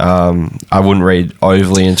 I wouldn't read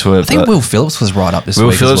overly into it. I think Will Phillips was right up this week.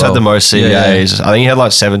 Will Phillips had the most CBAs. I think he had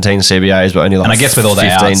like 17 CBAs, but only like 15 touches. And I guess with all the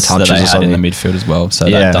outs that they had in the midfield as well, so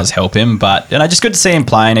that does help him. But just good to see him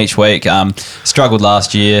playing each week. Struggled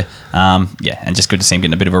last year. And just good to see him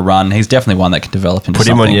getting a bit of a run. He's definitely one that can develop into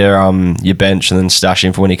something. Put him on your bench and then stash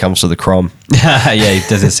him for when he comes to the Crom. Yeah, he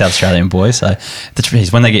does a South Australian boy. So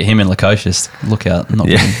when they get him in Lukosius, look out. You're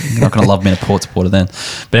not going to love being a Port supporter then.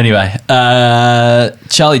 But anyway,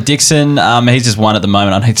 Charlie Dixon, he's just one at the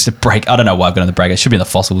moment. I need to break. I don't know why I've got on the break. It should be in the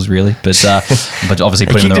fossils really, but obviously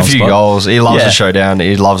put him in the wrong spot. He kicked a few goals. He loves the showdown.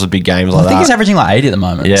 He loves the big games like that. I think he's averaging like 80 at the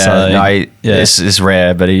moment. Yeah, it's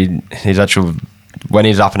rare, but he's actually. When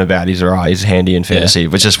he's up and about, he's all right. He's handy in fantasy.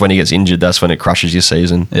 But just when he gets injured, that's when it crushes your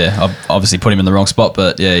season. Yeah, I've obviously put him in the wrong spot,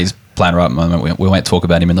 but he's playing right at the moment. We won't talk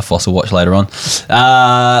about him in the Fossil Watch later on.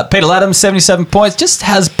 Peter Laddams, 77 points, just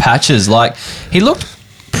has patches. Like, he looked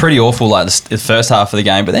pretty awful like the first half of the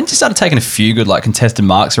game, but then just started taking a few good like contested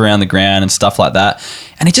marks around the ground and stuff like that,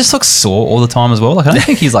 and he just looks sore all the time as well. Like I don't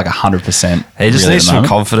think he's like 100%. He just needs some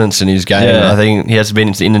confidence in his game. I think he has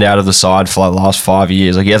been in and out of the side for like the last 5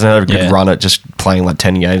 years. Like he hasn't had a good run at just playing like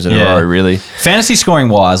 10 games in a row really. Fantasy scoring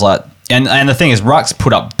wise, like and the thing is, Ruck's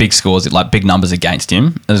put up big scores, like big numbers against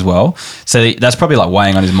him as well, so that's probably like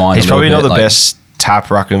weighing on his mind. He's probably not the best tap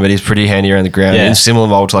ruckman, but he's pretty handy around the ground. Yeah. In similar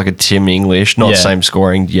mold to like a Tim English, not Yeah. same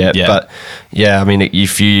scoring yet, Yeah. but yeah, I mean,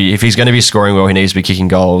 if he's going to be scoring well, he needs to be kicking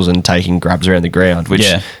goals and taking grabs around the ground, which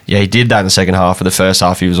he did that in the second half. For the first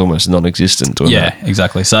half, he was almost non-existent doing that.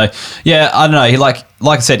 Exactly. So I don't know. He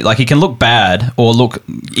like I said, like he can look bad or look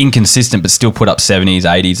inconsistent, but still put up 70s,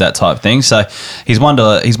 80s, that type of thing. So he's one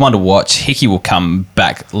to watch. Hickey will come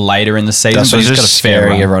back later in the season, That's but he's just got a fair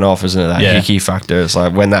scaring run. everyone off, isn't it? That Hickey factor. It's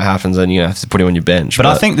like when that happens, then you have to put him on your bench. But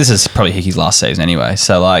I think this is probably Hickey's last season anyway.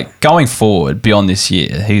 So like going forward beyond this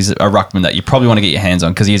year, he's a ruckman that you probably want to get your hands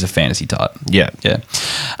on because he is a fantasy type. Yeah.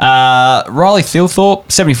 Riley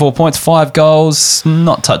Thilthorpe, 74 points, 5 goals.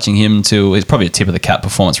 Not touching him until he's probably a tip of the cap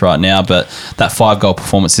performance right now, but that 5-goal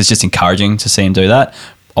performance is just encouraging to see him do that.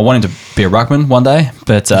 I want him to be a ruckman one day,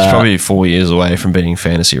 but he's probably 4 years away from being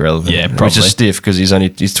fantasy relevant. Yeah, probably. Which is stiff because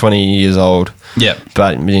he's 20 years old. Yeah.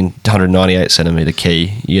 But in 198 centimetre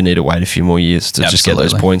key, you need to wait a few more years to just get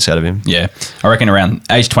those points out of him. Yeah. I reckon around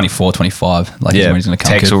age 24, 25, like he's when he's going to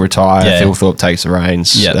come. Tex will retire. Philthorpe takes the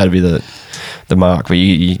reins. Yeah. That'd be the mark. But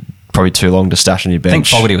you probably too long to stash on your bench. I think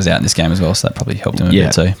Fogarty was out in this game as well, so that probably helped him a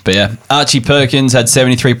bit too. But yeah, Archie Perkins had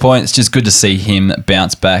 73 points. Just good to see him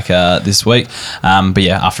bounce back this week. But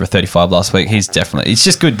yeah, after a 35 last week, it's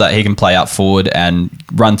just good that he can play out forward and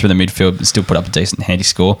run through the midfield and still put up a decent handy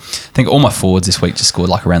score. I think all my forwards this week just scored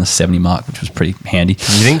like around the 70 mark, which was pretty handy.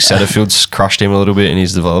 Do you think Setterfield's crushed him a little bit in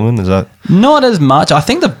his development? Is that not as much? I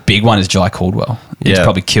think the big one is Jai Caldwell. He's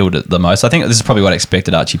probably killed it the most. I think this is probably what I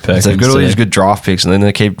expected Archie Perkins. They've got all these good draft picks, and then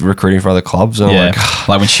they keep recruiting for other clubs. And I'm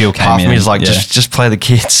like when Shield came half in, of me is like, just play the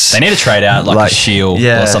kids. They need to trade out like a Shield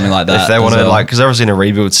or something like that. If they want to, because they're obviously in a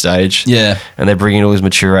rebuild stage, and they're bringing all these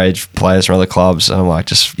mature age players from other clubs. And I'm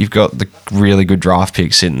like, you've got the really good draft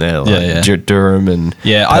picks sitting there, like Durham and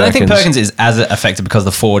I don't think Perkins is as effective because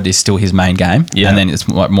the forward is still his main game, and then it's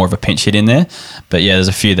more of a pinch hit in there. But there's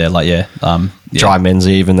a few there like Jai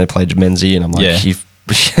Menzie, even they played Menzie, and I'm like,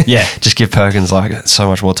 just give Perkins like so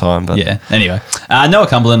much more time. But anyway, Noah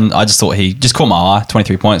Cumberland, I just thought he just caught my eye.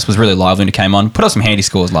 23 points, was really lively when he came on. Put up some handy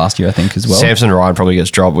scores last year, I think, as well. Samson Ryan probably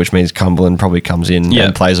gets dropped, which means Cumberland probably comes in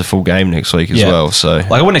and plays a full game next week as well. So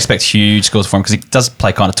like I wouldn't expect huge scores for him because he does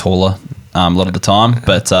play kind of taller a lot of the time,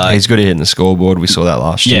 but he's good at hitting the scoreboard. We saw that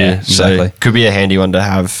last year. Exactly. So could be a handy one to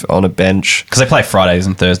have on a bench because they play Fridays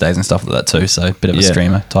and Thursdays and stuff like that too. So a bit of a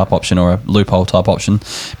streamer type option or a loophole type option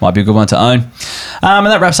might be a good one to own. And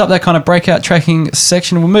that wraps up that kind of breakout tracking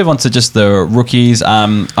section. We'll move on to just the rookies. I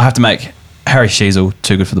have to make Harry Sheasel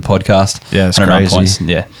too good for the podcast. Yeah, it's crazy. Points.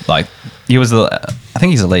 Yeah, like he was I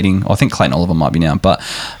think he's a leading. I think Clayton Oliver might be now, but.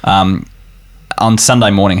 On Sunday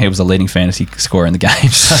morning, he was a leading fantasy scorer in the game.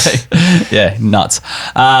 So, nuts.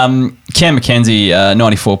 Cam McKenzie,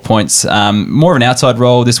 94 points. More of an outside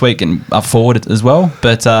role this week and up forward as well,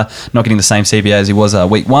 but not getting the same CBA as he was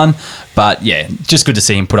week 1. But, just good to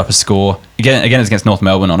see him put up a score. Again, it's against North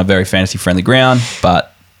Melbourne on a very fantasy-friendly ground.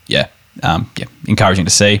 But, encouraging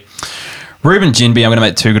to see. Ruben Jinby, I'm going to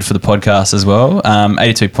make too good for the podcast as well.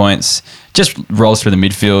 82 points. Just rolls through the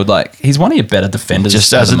midfield. Like he's one of your better defenders.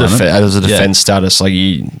 Just as a defense status, like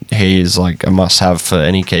he is like a must-have for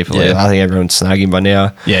any keeper. Like, I think everyone's snagging by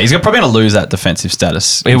now. Yeah, he's probably going to lose that defensive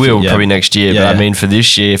status. He will probably next year. But I mean, for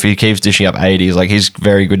this year, if he keeps dishing up 80s, like he's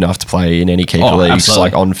very good enough to play in any keeper leagues, absolutely.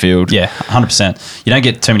 like on field. Yeah, 100%. You don't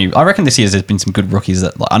get too many. I reckon this year there's been some good rookies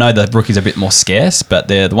that I know the rookies are a bit more scarce, but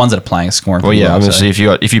they're the ones that are playing are scoring. Well, I mean, so if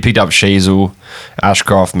you picked up Sheasel,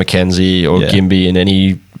 Ashcroft, McKenzie, or Gimby in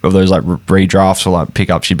any of those like redrafts or like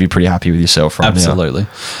pickups, you'd be pretty happy with yourself right Absolutely.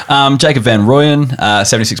 Jacob Van Rooyen,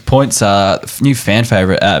 76 points, new fan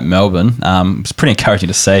favourite at Melbourne. It's pretty encouraging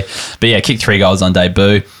to see. But kicked 3 goals on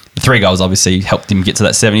debut. The 3 goals obviously helped him get to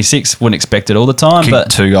that 76. Wouldn't expect it all the time. Kicked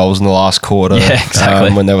 2 goals in the last quarter. Yeah,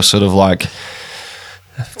 exactly. When they were sort of like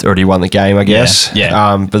already won the game, I guess.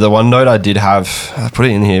 But the one note I did have, I put it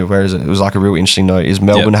in here, where is it? It was like a real interesting note, is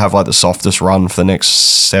Melbourne have like the softest run for the next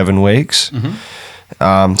 7 weeks. Mm-hmm.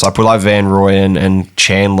 So I put like Van Rooyen and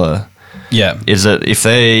Chandler. Yeah. Is that if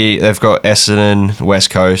they've got Essendon, West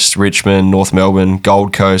Coast, Richmond, North Melbourne,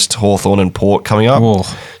 Gold Coast, Hawthorn and Port coming up. Whoa.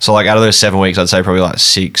 So like out of those 7 weeks, I'd say probably like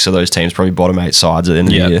 6 of those teams probably bottom 8 sides at the end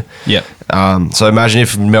of the year. Yep. So imagine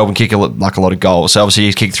if Melbourne kick a lot of goals. So obviously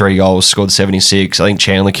he's kicked 3 goals, scored 76. I think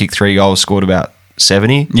Chandler kicked 3 goals, scored about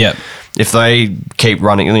 70. Yep. If they keep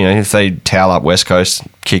running, if they towel up West Coast,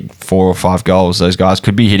 kick 4 or 5 goals, those guys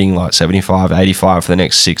could be hitting like 75, 85 for the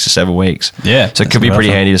next 6 or 7 weeks. Yeah. So it could be pretty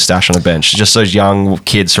handy to stash on a bench. Just those young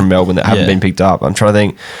kids from Melbourne that haven't been picked up. I'm trying to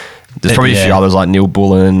think. There's probably a few others like Neil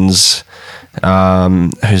Bullens.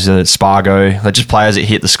 who's a Spargo. They're just players that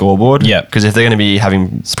hit the scoreboard. Yeah. Because if they're going to be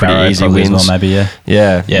having Sparrow pretty easy probably wins, as well, maybe,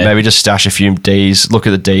 yeah, maybe just stash a few Ds. Look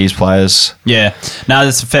at the Ds players. Yeah, no,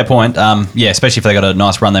 that's a fair point. Especially if they got a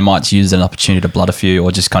nice run, they might use an opportunity to blood a few,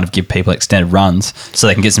 or just kind of give people extended runs so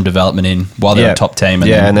they can get some development in while they're a top team.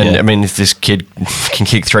 And then I mean, if this kid can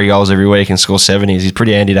kick 3 goals every week and score 70s, he's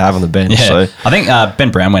pretty handy to have on the bench. Yeah. So I think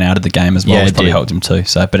Ben Brown went out of the game as well, which probably helped him too.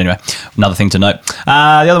 So, but anyway, another thing to note. The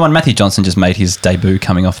other one, Matthew Johnson just made his debut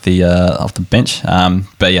coming off the bench.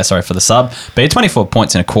 But yeah, sorry for the sub. But he had 24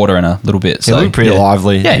 points in a quarter and a little bit. So he looked pretty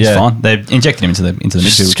lively. Yeah, he's fine. They injected him into the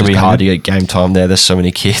midfield. It's going to be hard to get game time there. There's so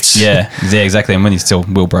many kids. Yeah, exactly. And when he's still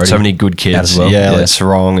Will Brodie. So many good kids as well. Like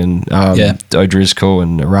Sarong and O'Driscoll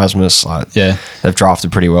and Erasmus. They've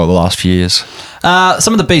drafted pretty well the last few years.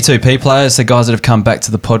 Some of the B2P players, the guys that have come back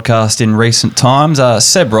to the podcast in recent times,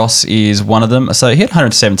 Seb Ross is one of them. So he had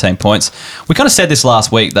 117 points. We kind of said this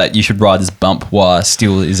last week that you should ride this bump while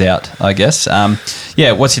Steele is out, I guess.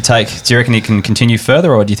 What's your take? Do you reckon he can continue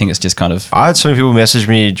further, or do you think it's just kind of... I had some people message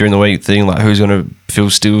me during the week thinking, like, who's going to fill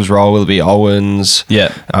Steele's role? Will it be Owens?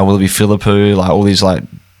 Yeah. Will it be Philippou? Like, all these, like,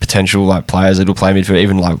 potential like players that will play midfield,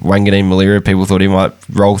 even like Wanganeen Malira, people thought he might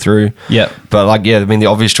roll through. Yeah. But like, I mean, the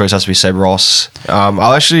obvious choice has to be Seb Ross.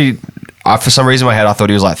 For some reason in my head, I thought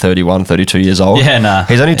he was like 31, 32 years old. Yeah, nah.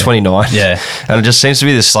 He's only 29. Yeah. And it just seems to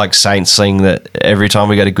be this like Saints thing that every time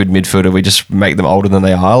we get a good midfielder, we just make them older than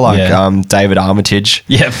they are. Like David Armitage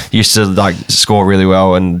used to like score really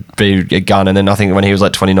well and be a gun. And then I think when he was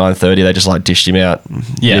like 29, 30, they just like dished him out.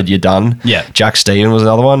 Yeah. You're done. Yeah. Jack Stephen was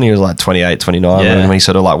another one. He was like 28, 29 and he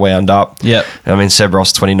sort of like wound up. Yeah. I mean, Seb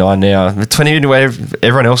Ross 29 now.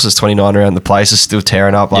 Everyone else is 29 around the place is still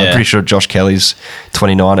tearing up. I'm pretty sure Josh Kelly's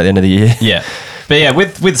 29 at the end of the year. Yeah. But yeah,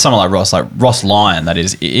 with someone like Ross Lyon, that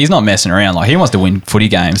is, he's not messing around. Like, he wants to win footy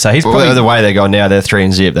games. So he's probably... the way they're going now, they're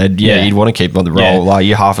 3-0. You'd want to keep him on the roll. Yeah. Like,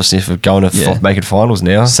 you're half a sniff of going to making finals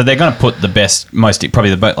now. So they're going to put the best, most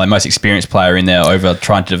experienced player in there over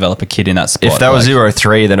trying to develop a kid in that spot. If that was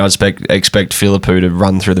 0-3, then I'd expect Philippou to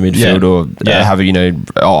run through the midfield or have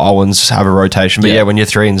Owens have a rotation. But when you're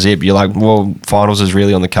 3-0, you're like, well, finals is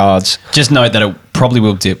really on the cards. Just note that it probably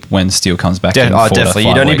will dip when Steele comes back in 4 definitely. to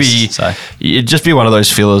 5 You'd only weeks, it'd just be one of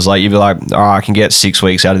those fillers. Like, you'd be like, I can get 6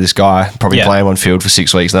 weeks out of this guy, probably play him on field for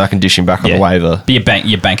 6 weeks, then I can dish him back on the waiver. But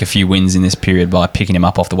you bank a few wins in this period by picking him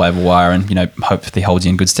up off the waiver wire, and hope he holds you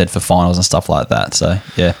in good stead for finals and stuff like that. So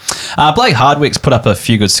Blake Hardwick's put up a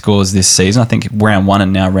few good scores this season. I think round 1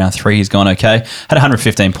 and now round 3 he's gone okay. Had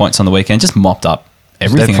 115 points on the weekend, just mopped up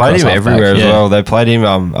everything. They played him everywhere as well. They played him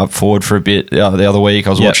up forward for a bit the other week. I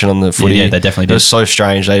was watching on the footy. Yeah, they definitely did. It was so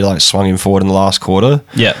strange. They like swung him forward in the last quarter.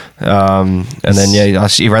 Yeah. And then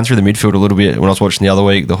he ran through the midfield a little bit when I was watching the other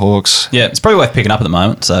week, the Hawks. Yeah, it's probably worth picking up at the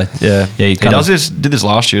moment. So he did this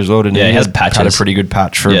last year as well, didn't he? Yeah, he has patches. Had a pretty good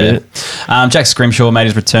patch for a bit. Jack Scrimshaw made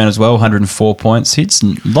his return as well, 104 points. He had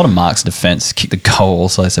a lot of marks in defence, kicked the goal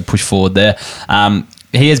also, so push forward there.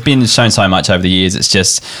 He has been shown so much over the years. It's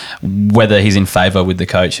just whether he's in favour with the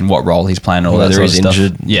coach and what role he's playing and all that sort of stuff.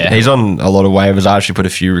 Injured. Yeah. He's on a lot of waivers. I actually put a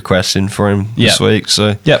few requests in for him this week.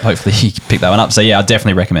 So hopefully he can pick that one up. So I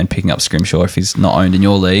definitely recommend picking up Scrimshaw if he's not owned in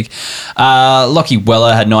your league. Lockie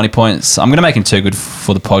Weller had 90 points. I'm going to make him too good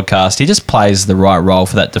for the podcast. He just plays the right role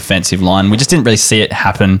for that defensive line. We just didn't really see it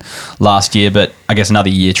happen last year, but I guess another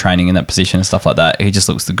year training in that position and stuff like that. He just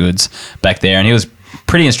looks the goods back there, and he was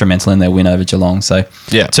pretty instrumental in their win over Geelong. So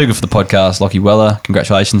too good for the podcast. Lockie Weller,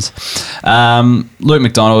 congratulations. Luke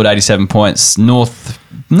McDonald, 87 points. North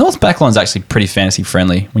backline's actually pretty fantasy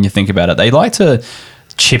friendly when you think about it. They like to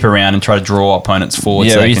chip around and try to draw opponents forward.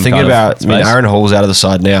 Yeah, so you think about, Aaron Hall's out of the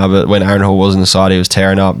side now, but when Aaron Hall was in the side, he was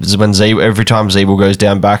tearing up. This is when every time Zeeble goes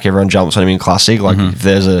down back, everyone jumps on him in Classic. Like, if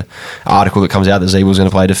there's a article that comes out that Zeeble's going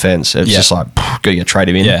to play defence, it's just like, go trade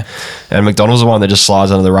him in. Yeah. And McDonald's the one that just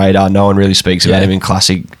slides under the radar. No one really speaks about him in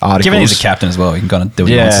Classic articles. Given he's a captain as well, he can kind of do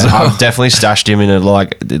what he wants. I've definitely stashed him in a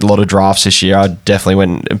lot of drafts this year. I definitely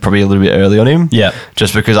went probably a little bit early on him. Yeah.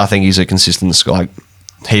 Just because I think he's a consistent,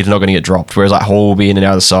 he's not going to get dropped. Whereas like Hall will be in and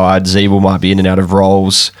out of the side, Zeeble might be in and out of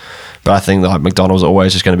roles, but I think like McDonald's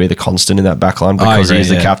always just going to be the constant in that backline because he's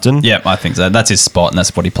the captain. Yeah, I think so. That's his spot, and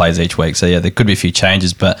that's what he plays each week. So there could be a few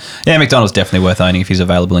changes, but McDonald's definitely worth owning if he's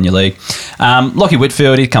available in your league. Lockie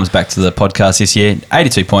Whitfield, he comes back to the podcast this year,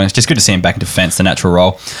 82 points. Just good to see him back in defence, the natural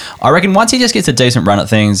role. I reckon once he just gets a decent run at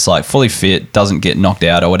things, like fully fit, doesn't get knocked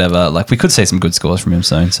out or whatever, like we could see some good scores from him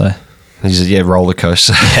soon. So. He's a roller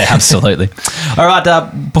coaster. Yeah, absolutely. All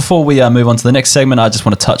right, before we move on to the next segment, I just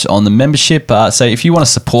want to touch on the membership. So if you want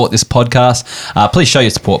to support this podcast, please show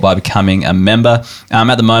your support by becoming a member.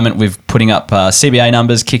 At the moment, we've putting up CBA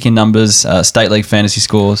numbers, kick-in numbers, state league fantasy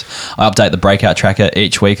scores. I update the Breakout Tracker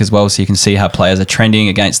each week as well, so you can see how players are trending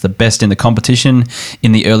against the best in the competition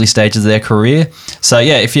in the early stages of their career. So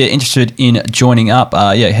yeah, if you're interested in joining up,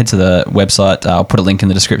 head to the website. I'll put a link in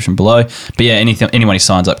the description below. But yeah, anyone who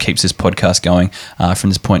signs up keeps this podcast going from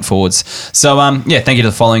this point forwards. So thank you to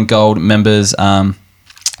the following gold members.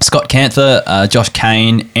 Scott Canther, Josh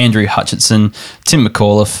Kane, Andrew Hutchinson, Tim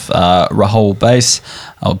McAuliffe, Rahul Bass,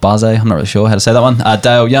 Baze, I'm not really sure how to say that one,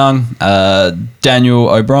 Dale Young, Daniel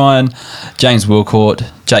O'Brien, James Wilcourt,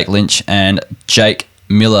 Jake Lynch, and Jake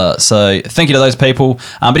Miller. So thank you to those people.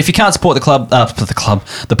 But if you can't support the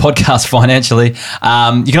podcast financially,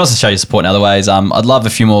 you can also show your support in other ways. I'd love a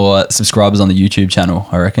few more subscribers on the YouTube channel,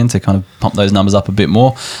 I reckon, to kind of pump those numbers up a bit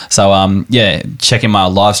more. So check in my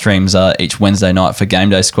live streams each Wednesday night for Game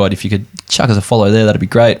Day Squad. If you could chuck us a follow there, that'd be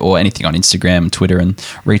great. Or anything on Instagram, Twitter, and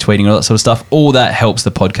retweeting, all that sort of stuff. All that helps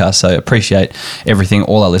the podcast. So appreciate everything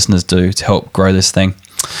all our listeners do to help grow this thing.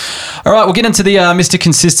 All right, we'll get into the Mr.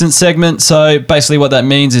 Consistent segment. So basically what that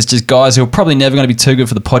means is just guys who are probably never going to be too good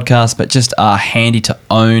for the podcast, but just are handy to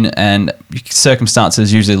own, and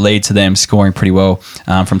circumstances usually lead to them scoring pretty well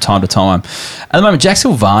from time to time. At the moment, Jack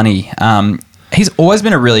Silvani, he's always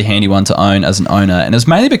been a really handy one to own as an owner, and it was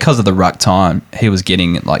mainly because of the ruck time he was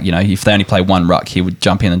getting. Like, if they only play one ruck, he would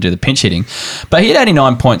jump in and do the pinch hitting. But he had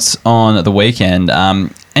 89 points on the weekend,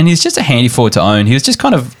 and he's just a handy forward to own. He was just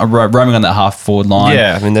kind of roaming on that half-forward line.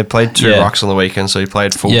 Yeah, I mean, they played two rucks on the weekend, so he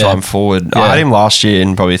played full-time forward. Yeah. I had him last year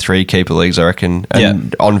in probably 3 keeper leagues, I reckon,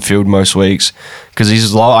 and on field most weeks, because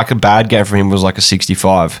he's like a bad game for him was like a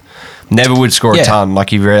 65. Never would score a ton.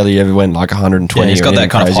 Like, he rarely ever went like 120. Yeah, he's got that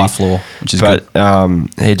kind of high floor, which is good.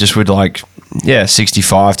 He just would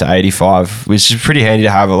 65 to 85, which is pretty handy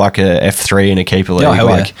to have like a F3 in a keeper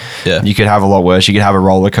league. You could have a lot worse. You could have a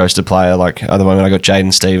roller coaster player. Like, at the moment, I got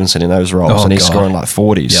Jaden Stevenson in those roles, and he's scoring like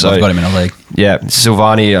 40s. Yeah, so I've got him in a league. Yeah,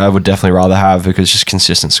 Silvani I would definitely rather have, because just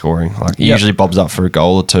consistent scoring. Like, he usually bobs up for a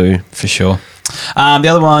goal or two. For sure. The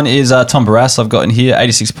other one is Tom Barras. I've got in here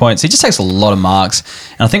 86 points. He just takes a lot of marks,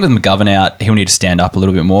 and I think with McGovern out, he'll need to stand up a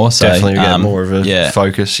little bit more. So definitely get more of a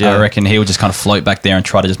focus. Yeah, I reckon he'll just kind of float back there and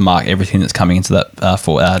try to just mark everything that's coming into that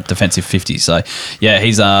for defensive 50. So yeah,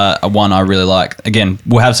 he's a one I really like. Again,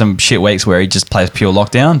 we'll have some shit weeks where he just plays pure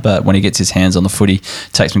lockdown, but when he gets his hands on the footy,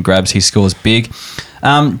 takes some grabs, he scores big.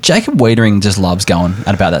 Jacob Wiedering just loves going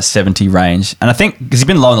at about that 70 range. And I think because he's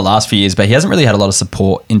been low in the last few years, but he hasn't really had a lot of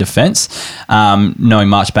support in defence. Knowing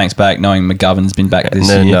Marchbank's back, knowing McGovern's been back this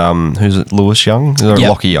year. And then, who's it, Lewis Young? Or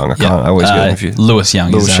Lockie Young? I always get confused. Lewis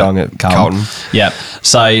Young. Lewis Young at Carlton. Yeah.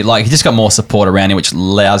 So, he just got more support around him, which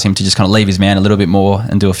allows him to just kind of leave his man a little bit more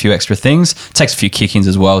and do a few extra things. Takes a few kick-ins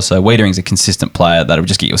as well. So, Wiedering's a consistent player that'll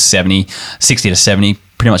just get you a 60 to 70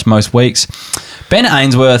 pretty much most weeks. Ben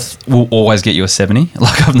Ainsworth will always get you a 70,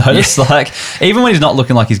 like I've noticed. Even when he's not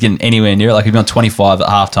looking like he's getting anywhere near it, like he's on 25 at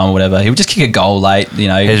halftime or whatever, he would just kick a goal late,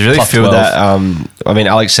 He's really filled that,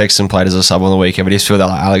 Alex Sexton played as a sub on the weekend, but he's filled that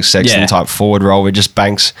like Alex Sexton type forward role where just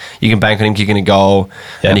banks, you can bank on him kicking a goal,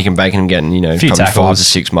 and you can bank on him getting, probably tackles, 5 to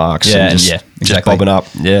 6 marks. Just bobbing up.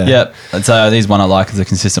 Yeah. So he's one I like as a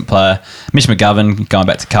consistent player. Mitch McGovern, going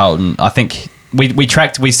back to Carlton, I think we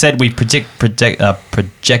said we projected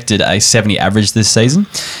a 70 average this season,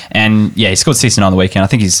 and he scored 69 on the weekend. I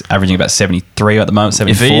think he's averaging about 73 at the moment,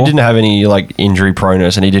 74. If he didn't have any injury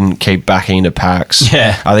proneness and he didn't keep backing into packs,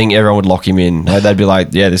 I think everyone would lock him in. They'd be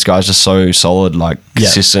like, this guy's just so solid,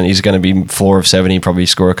 consistent. He's going to be floor of 70, probably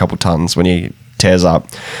score a couple tons when he tears up.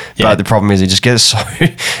 But the problem is he just gets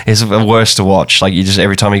it's worse to watch. You just,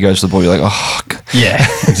 every time he goes to the ball, you're like, oh God. Yeah,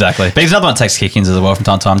 exactly. But he's another one that takes kick-ins as well from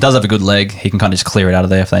time to time. Does have a good leg. He can kind of just clear it out of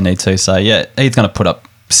there if they need to. So he's going to put up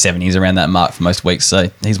 70s around that mark for most weeks. So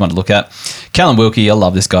he's one to look at. Callum Wilkie, I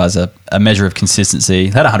love this guy as a measure of consistency.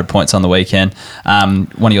 Had 100 points on the weekend. One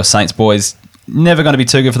of your Saints boys. Never going to be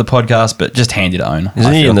too good for the podcast, but just handy to own.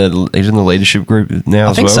 Isn't he he's in the leadership group now as well?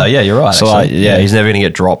 I think so, yeah, you're right. So, he's never going to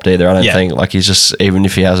get dropped either, I don't think. He's just, even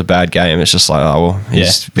if he has a bad game, it's just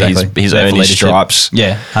he's earned his stripes.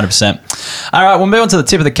 Yeah, 100%. All right, we'll move on to the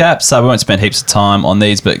tip of the cap. So we won't spend heaps of time on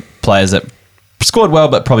these, but players that scored well,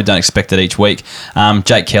 but probably don't expect it each week.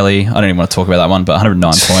 Jake Kelly, I don't even want to talk about that one, but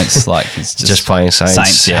 109 points. He's just playing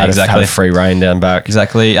Saints. Yeah, exactly. Had a free reign down back.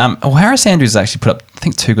 Exactly. Harris Andrews actually put up, I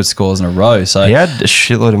think, 2 good scores in a row. So he had a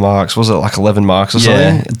shitload of marks. Was it 11 marks or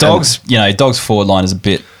something? Dogs forward line is a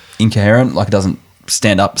bit incoherent. It doesn't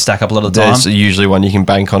stack up a lot of the time. There's usually one you can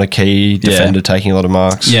bank on a key defender taking a lot of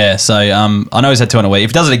marks. Yeah. So I know he's had 2 in a week. If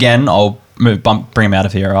he does it again, I'll bring him out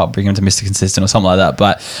of here, or I'll bring him to Mr. Consistent or something like that.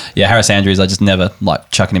 But yeah, Harris Andrews, I just never like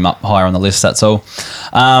chucking him up higher on the list. That's all.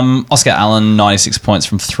 Oscar Allen, 96 points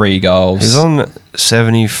from 3 goals. He's on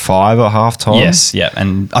 75 at half time. Yes, yeah,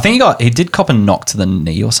 and I think he did cop a knock to the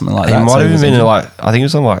knee or something like that. He might have been I think he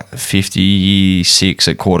was on like 56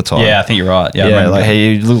 at quarter time. Yeah, I think you're right. Yeah, like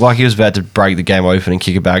he looked like he was about to break the game open and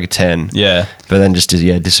kick a bag of 10. Yeah, but then just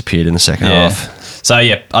disappeared in the second half. So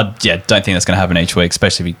I don't think that's going to happen each week,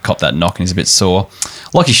 especially if he copped that knock and he's a bit sore.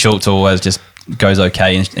 Lockie Schultz always just goes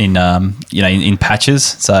okay in patches.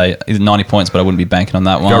 So he's 90 points, but I wouldn't be banking on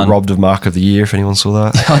that one. Got robbed of Mark of the Year if anyone saw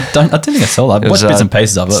that. I didn't think I saw that. I watched bits and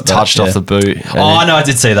pieces of it. Touched off the boot. Oh no, I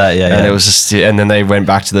did see that. Yeah, and it was just, and then they went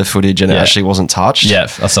back to the footage and it actually wasn't touched. Yeah,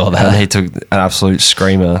 I saw that. And he took an absolute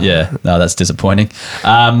screamer. Yeah, no, that's disappointing.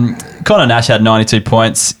 Connor Nash had 92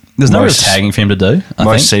 points. There's no real tagging for him to do.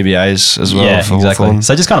 Most CBAs as well. Yeah, exactly. Hawthorn.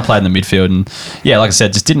 So just kind of played in the midfield, and like I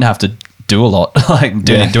said, just didn't have to do a lot,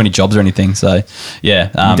 do any jobs or anything. So yeah,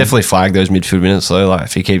 definitely flag those midfield minutes though. Like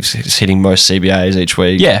if he keeps hitting most CBAs each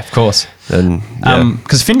week, yeah, of course. Then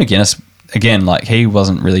because Finn McGuinness again, like he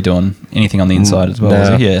wasn't really doing anything on the inside as well.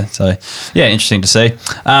 Was he? Yeah. So yeah, interesting to see.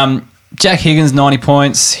 Jack Higgins, 90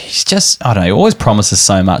 points. He's just, I don't know, he always promises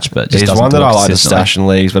so much, but just he's one that I like to stash in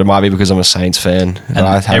leagues, but it might be because I'm a Saints fan.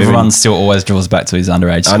 And everyone still always draws back to his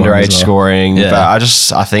underage scoring. Yeah.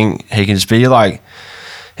 But I think he can just be like,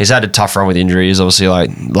 he's had a tough run with injuries. Obviously,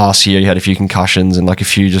 like last year he had a few concussions and like a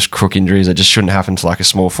few just crook injuries that just shouldn't happen to like a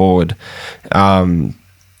small forward.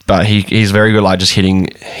 But he's very good, like just hitting.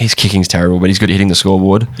 His kicking's terrible, but he's good at hitting the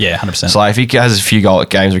scoreboard. Yeah, 100%. So like, if he has a few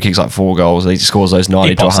games where he kicks like 4 goals, he scores those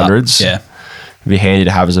 90 to 100s. Yeah, it'd be handy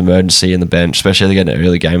to have as emergency in the bench, especially if they get an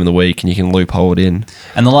early game in the week and you can loophole it in.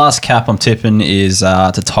 And the last cap I'm tipping is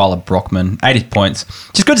to Tyler Brockman, 80 points.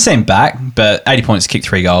 Just good to see him back, but 80 points, kicked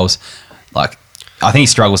 3 goals. Like, I think he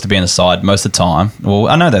struggles to be in the side most of the time. Well,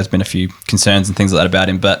 I know there's been a few concerns and things like that about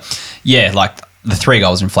him, but yeah, like the 3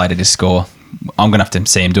 goals inflated his score. I'm gonna have to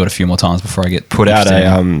see him do it a few more times before I get put out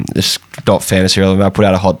this not fantasy relevant. I put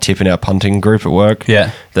out a hot tip in our punting group at work.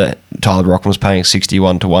 Yeah, that Tyler Brockman was paying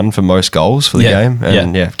 61 to 1 for most goals for the game,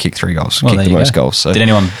 and kicked 3 goals, kicked the most goals. So did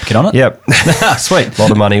anyone get on it? Yep, sweet. A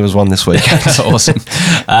lot of money was won this week. That's awesome.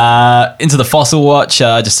 Into the fossil watch,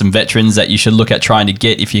 just some veterans that you should look at trying to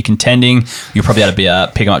get if you're contending. You'll probably able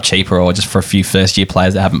to pick them up cheaper, or just for a few first year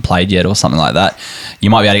players that haven't played yet, or something like that. You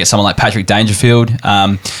might be able to get someone like Patrick Dangerfield,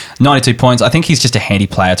 92 points. I think he's just a handy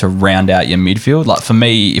player to round out your midfield. Like for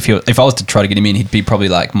me, if I was to try to get him in, he'd be probably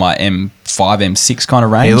like my M5, M6 kind of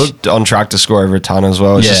range. He looked on track to score over a ton as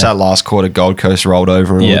well. It's just that last quarter Gold Coast rolled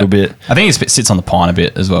over a little bit. I think he sits on the pine a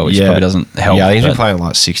bit as well, which probably doesn't help. Yeah, he's been playing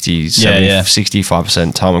like 60, 70,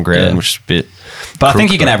 65% time on ground, which is a bit... But I think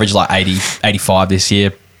he can average like 80, 85 this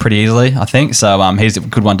year pretty easily, I think. So he's a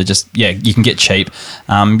good one to just, you can get cheap.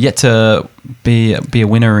 Yet to be a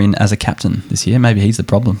winner in as a captain this year. Maybe he's the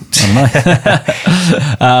problem.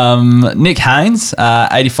 I don't know. Nick Haynes,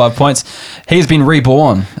 85 points. He's been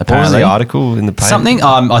reborn, apparently. What was the article in the paper? Something,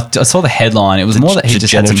 I saw the headline. It was more that he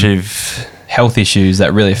just had some health issues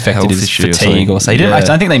that really affected his fatigue or something. I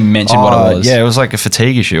don't think they mentioned what it was. Yeah, it was like a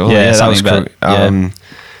fatigue issue. Yeah, that was about I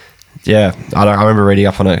remember reading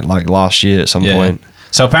up on it like last year at some point.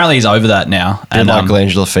 So apparently he's over that now. And like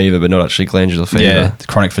glandular fever, but not actually glandular fever. Yeah,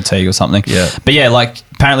 chronic fatigue or something. Yeah. But yeah, like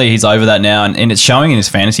apparently he's over that now, and it's showing in his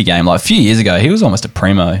fantasy game. Like a few years ago, he was almost a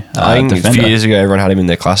primo I think defender. A few years ago, everyone had him in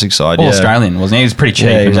their classic side. All Australian, wasn't he? He was pretty cheap.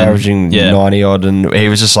 Yeah, he was averaging 90 odd, and he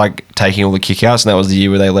was just like taking all the kickouts, and that was the year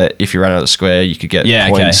where they if you ran out of the square, you could get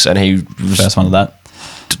points, and he was first one of that.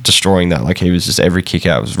 Destroying that. Like he was just every kick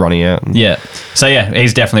out was running out. So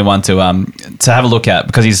he's definitely one to have a look at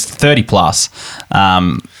because he's 30 plus.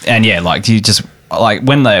 And yeah, like you just like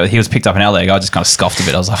when he was picked up in our league, I just kind of scoffed a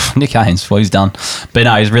bit. I was like, Nick Haynes, well, he's done. But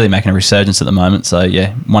no, he's really making a resurgence at the moment. So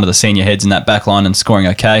yeah, one of the senior heads in that back line and scoring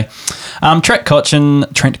okay. Trent Cotchin,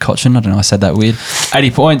 I don't know, I said that weird.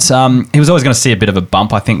 80 points. He was always going to see a bit of a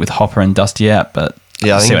bump, I think, with Hopper and Dusty out, but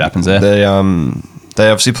I see what happens there. They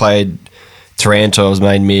obviously played. Taranto was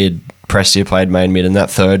main mid, Prestia played main mid, and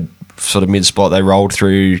that third sort of mid spot they rolled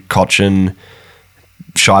through Cochin,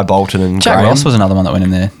 Shai Bolton and Jack Graham. Ross was another one that went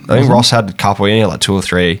in there. I think Ross had a couple, he had like 2 or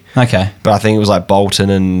 3. Okay. But I think it was like Bolton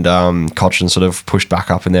and Cochin sort of pushed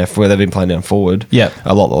back up in there where they've been playing down forward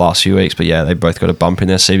a lot the last few weeks. But yeah, they both got a bump in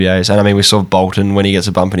their CBAs. And I mean, we saw Bolton, when he gets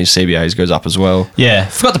a bump in his CBAs, goes up as well. Yeah.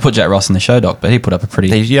 Forgot to put Jack Ross in the show doc, but he put up a pretty...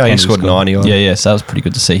 he scored 90 on. Yeah, so that was pretty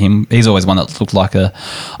good to see him. He's always one that looked like a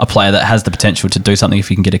player that has the potential to do something if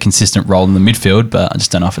he can get a consistent role in the midfield, but I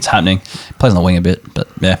just don't know if it's happening. Plays on the wing a bit, but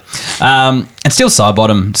yeah. And still side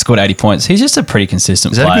bottom, scored 80 points. He's just a pretty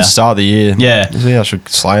consistent player. He's had a good start of the year. Yeah. I think I should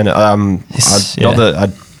slay it. Not that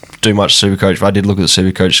I do much Supercoach, but I did look at the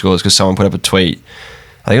Supercoach scores because someone put up a tweet.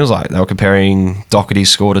 I think it was like they were comparing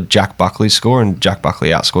Doherty's score to Jack Buckley's score, and Jack Buckley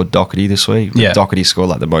outscored Doherty this week. Yeah. Doherty scored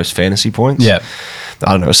like the most fantasy points. Yeah.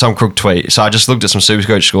 I don't know, some crook tweet. So I just looked at some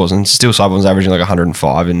Supercoach scores, and still Cyborg's averaging like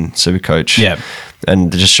 105 in Supercoach. Yeah.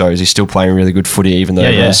 And it just shows he's still playing really good footy, even though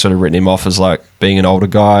everyone's sort of written him off as like being an older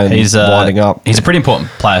guy and winding up. He's a pretty important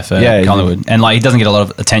player for Collingwood. And like he doesn't get a lot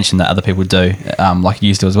of attention that other people do, like he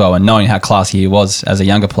used to as well. And knowing how classy he was as a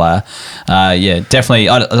younger player, definitely.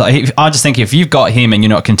 I just think if you've got him and you're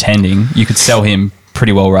not contending, you could sell him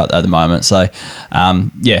pretty well right at the moment. So,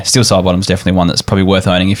 still side bottom is definitely one that's probably worth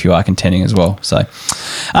owning if you are contending as well. So,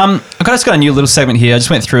 I've just got a new little segment here. I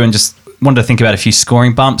just went through and just wanted to think about a few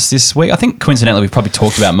scoring bumps this week. I think coincidentally we've probably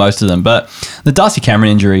talked about most of them, but the Darcy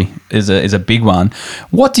Cameron injury is a big one.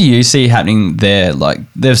 What do you see happening there? Like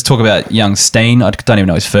there's talk about young Steen. I don't even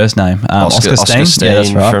know his first name. Oscar Steen. Yeah,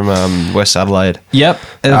 that's right. From West Adelaide. Yep.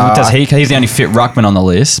 He's the only fit ruckman on the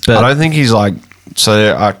list. But I don't think he's like.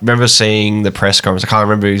 So I remember seeing the press conference. I can't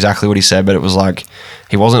remember exactly what he said, but it was like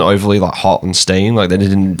he wasn't overly like hot and steam. Like they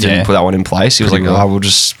didn't put that one in place. He was like,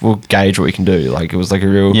 we'll gauge what we can do. Like it was like a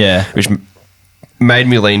real which made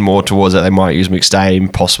me lean more towards that they might use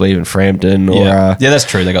McStay, possibly even Frampton or that's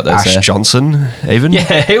true. They got those Ash Johnson even.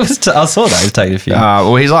 Yeah, it was. I saw that. He was taking a few.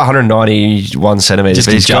 Well, he's like 191 centimeters,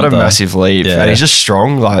 but he's got a massive leap, and he's just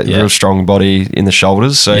strong, like real strong body in the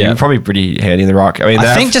shoulders. So he's probably pretty handy in the ruck. I mean,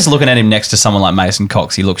 I think just looking at him next to someone like Mason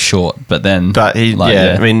Cox, he looks short, but then,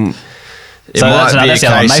 I mean. It might be a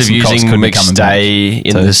case of using McStay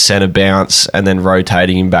in the centre bounce and then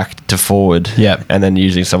rotating him back to forward. Yep. And then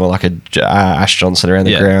using someone like a Ash Johnson around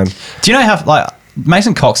the ground. Do you know how, like,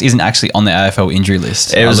 Mason Cox isn't actually on the AFL injury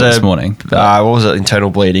list this morning? What was it? Internal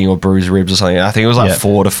bleeding or bruised ribs or something? I think it was like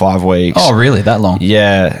 4 to 5 weeks. Oh, really? That long?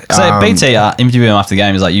 Yeah. So BT interviewed him after the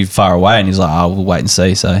game. He's like, "You far away?" And he's like, "We'll wait and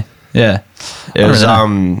see." So, yeah. It was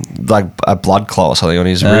like a blood clot or something on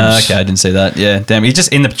his ribs. Okay, I didn't see that. Yeah, damn. He's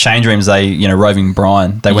just in the change rooms. Roving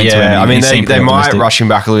Brian. They went to him. I mean, they might rush him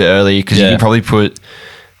back a little bit early because you can probably put.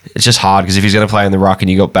 It's just hard because if he's going to play in the ruck and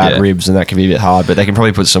you got bad ribs, then that can be a bit hard. But they can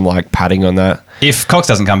probably put some like padding on that. If Cox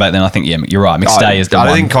doesn't come back, then I think you're right. McStay is the one. I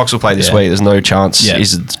don't think Cox will play this week. There's no chance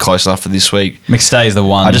he's close enough for this week. McStay is the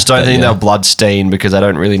one. I just don't think they'll blood Steen because they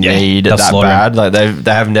don't really need it that bad. Like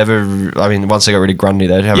they have never. I mean, once they got rid of Grundy,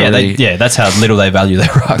 they haven't. That's how little they value their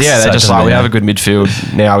rucks. Yeah, they're just like we have a good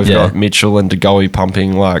midfield now. We've got Mitchell and De Goey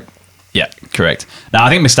pumping like. Yeah, correct. Now I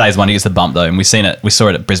think McStay's one who gets the bump though, and we saw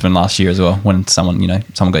it at Brisbane last year as well. When someone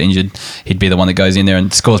got injured, he'd be the one that goes in there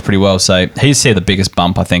and scores pretty well. So he's here the biggest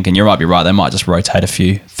bump, I think. And you might be right; they might just rotate a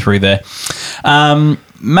few through there.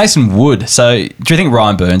 Mason Wood. So do you think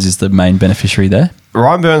Ryan Burns is the main beneficiary there?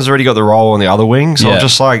 Ryan Burns already got the role on the other wing, so I'm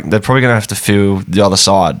just like they're probably going to have to fill the other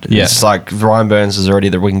side. Yeah. It's like Ryan Burns is already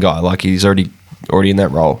the wing guy; like he's already in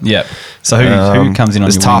that role. Yeah. So who comes in on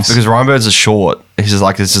your It's tough wings? because Ryan Burns is short. He's just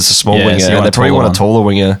like it's just a small winger, so and they probably want a taller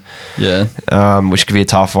winger. Yeah. Which could be a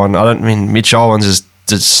tough one. Mitch Owens is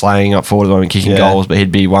just slaying up forward at the moment, kicking goals, but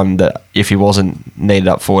he'd be one that if he wasn't needed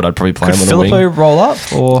up forward, I'd probably play him on the wing. Philippou roll up?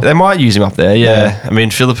 Or? They might use him up there, yeah. I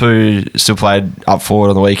mean, Philippou still played up forward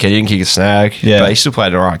on the weekend. He didn't kick a snag, but he still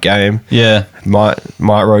played an alright game. Yeah. Might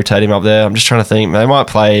rotate him up there. I'm just trying to think. They might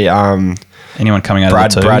play... anyone coming out of the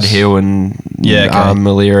twos? Brad Hill and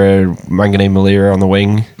Wanganeen Malira on the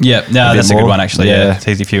wing. Yeah, no, that's a good one actually. Yeah, it's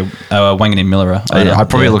easy for you. Wanganeen Malira. I'd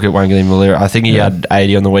probably look at Wanganeen Malira. I think he had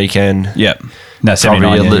 80 on the weekend. Yeah, no,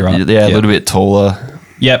 79. A little bit taller.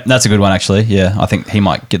 Yep, that's a good one actually. Yeah, I think he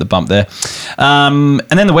might get the bump there. And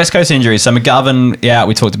then the West Coast injuries. So McGovern,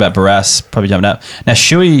 we talked about Barras probably jumping up. Now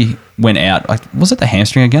Shuey went out. Was it the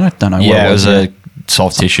hamstring again? I don't know. Yeah, it was a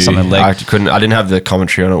soft tissue. I didn't have the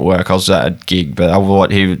commentary on at work. I was at a gig, but I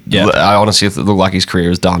honestly looked like his career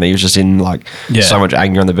was done. He was just in so much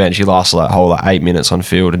anger on the bench. He lasted that whole 8 minutes on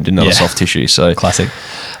field and didn't have a soft tissue. So classic.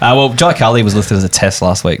 Jai Culley was listed as a test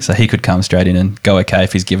last week, so he could come straight in and go okay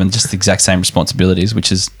if he's given just the exact same responsibilities,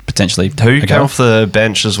 which is potentially who came off the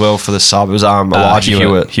bench as well for the sub. It was Elijah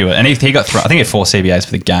Hewitt, and he got I think he had 4 CBAs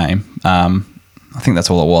for the game. I think that's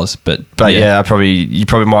all it was, but you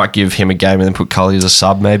probably might give him a game and then put Culley as a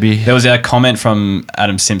sub. Maybe there was a comment from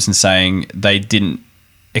Adam Simpson saying they didn't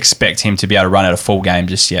expect him to be able to run out a full game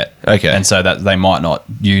just yet. Okay, and so that they might not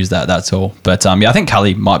use that. That's all. But I think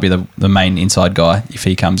Culley might be the main inside guy if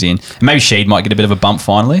he comes in. And maybe Sheed might get a bit of a bump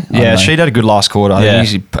finally. Yeah, Sheed had a good last quarter. I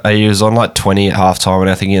think he was on 20 at halftime, and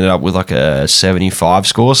I think he ended up with a 75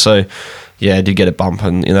 score. So. did get a bump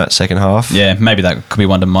in that second half. Yeah, maybe that could be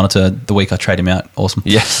one to monitor the week I trade him out. Awesome.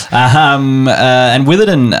 Yeah. And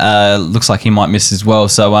Witherden looks like he might miss as well.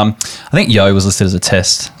 So I think Yo was listed as a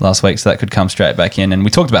test last week, so that could come straight back in. And we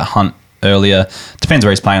talked about Hunt earlier. Depends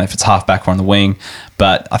where he's playing, if it's half back or on the wing.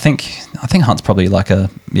 But I think Hunt's probably like a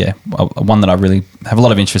one that I really have a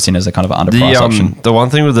lot of interest in as a kind of underpriced option. The one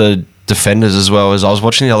thing with the defenders as well is I was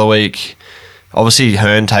watching the other week. Obviously,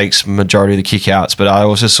 Hearn takes majority of the kick-outs, but I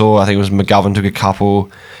also saw, I think it was McGovern took a couple,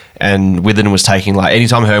 and Witherden was taking, like,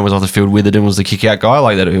 anytime Hearn was off the field, Witherden was the kick-out guy,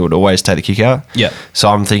 like, that he would always take the kick-out. Yeah. So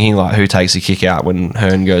I'm thinking, like, who takes the kick-out when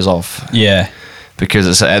Hearn goes off? Yeah.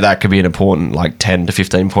 Because that could be an important, like, 10 to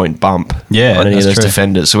 15-point bump on any of those true.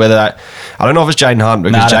 defenders. So whether that... I don't know if it's Jaden Hunt,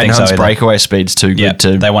 because Jaden Hunt's breakaway speed's too good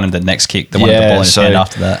to... They wanted the next kick. They wanted the ball in his hand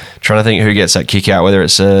after that. Trying to think who gets that kick out, whether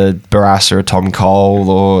it's a Barras or a Tom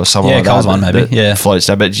Cole or someone like Cole's that. one maybe, floats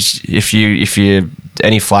down. But if you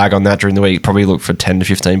any flag on that during the week, probably look for 10 to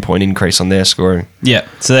 15 point increase on their scoring. Yeah,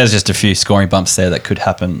 so there's just a few scoring bumps there that could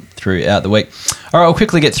happen throughout the week. All right, I'll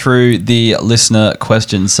quickly get through the listener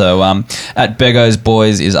questions. So at Bego's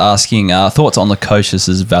Boys is asking thoughts on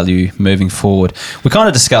Lukosius's value moving forward. We kind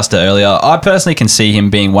of discussed it earlier. I personally can see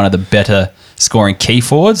him being one of the better scoring key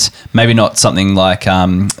forwards. Maybe not something like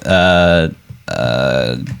I've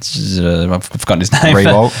forgotten his name.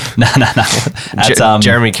 Rewalt? No.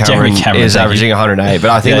 Jeremy Cameron is averaging 108,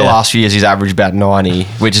 but I think the last few years he's averaged about 90,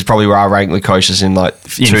 which is probably where I rank Lukosius in like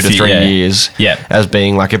 2 to 3 years as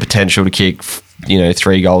being like a potential to kick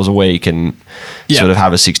 3 goals a week and sort of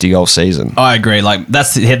have a 60-goal season. I agree. Like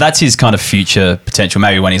that's his kind of future potential.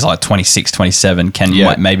 Maybe when he's like 26, 27,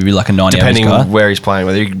 maybe be like a 90 depending guy. on where he's playing,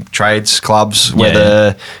 whether he trades clubs,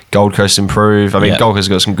 whether Gold Coast improve. I mean, Gold Coast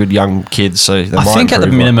got some good young kids, so they I think at the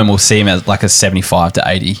minimum we'll see him as like a 75 to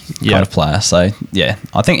 80 kind of player. So yeah,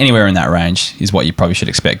 I think anywhere in that range is what you probably should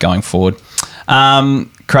expect going forward.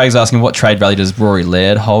 Craig's asking what trade value does Rory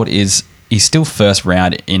Laird hold? He's still first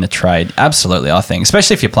round in a trade. Absolutely, I think.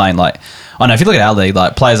 Especially if you're playing like... I know, if you look at our league,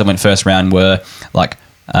 like players that went first round were like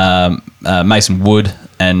Mason Wood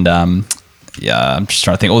and... I'm just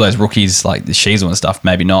trying to think. All those rookies like the Sheasel and stuff,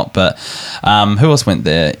 maybe not. But who else went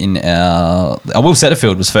there in our... Will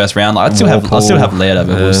Setterfield was first round. Like, I still have Laird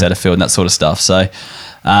over Will Setterfield and that sort of stuff. So,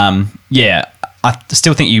 I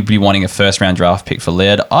still think you'd be wanting a first-round draft pick for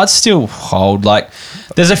Laird. I'd still hold, like...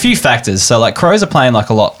 There's a few factors. So, like, Crows are playing, like,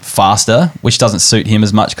 a lot faster, which doesn't suit him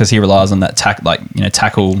as much because he relies on that,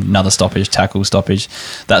 tackle, another stoppage, tackle, stoppage,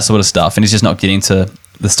 that sort of stuff. And he's just not getting to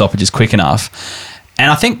the stoppages quick enough. And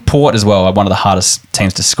I think Port as well are one of the hardest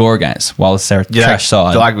teams to score against while they're a trash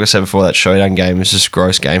side. Like we said before, that showdown game is just a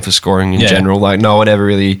gross game for scoring in general. Like, no one ever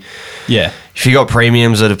really... Yeah. If you got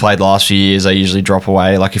premiums that have played the last few years, they usually drop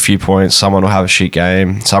away like a few points. Someone will have a shit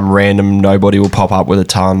game. Some random nobody will pop up with a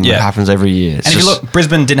ton. Yeah. It happens every year. And if you look,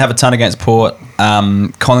 Brisbane didn't have a ton against Port.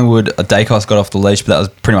 Collingwood, Dacos got off the leash, but that was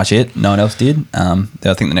pretty much it. No one else did. I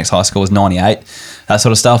think the next high score was 98. That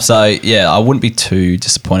sort of stuff. So, yeah, I wouldn't be too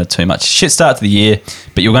disappointed too much. Shit start to the year,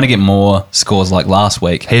 but you're going to get more scores like last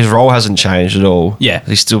week. His role hasn't changed at all. Yeah.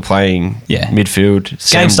 He's still playing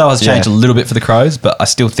midfield. Game style has changed a little bit for the Crows, but I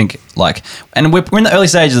still think, like... And we're in the early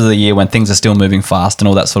stages of the year when things are still moving fast and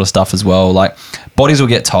all that sort of stuff as well. Like, bodies will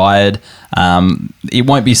get tired. It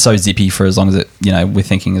won't be so zippy for as long as we're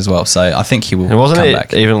thinking as well. So I think he will come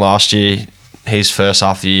back. Even last year, his first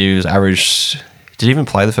half of the year was average... Did he even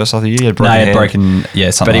play the first half of the year? He had broken,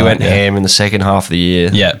 something. But he went ham in the second half of the year.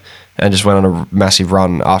 Yeah. And just went on a massive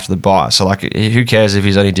run after the bye. So, like, who cares if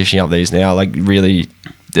he's only dishing up these now? Like, really,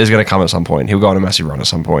 there's going to come at some point. He'll go on a massive run at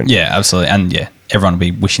some point. Yeah, absolutely. And, everyone will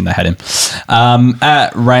be wishing they had him.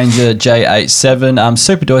 At Ranger J87, I'm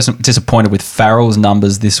super disappointed with Farrell's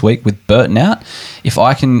numbers this week with Burton out. If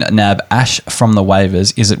I can nab Ash from the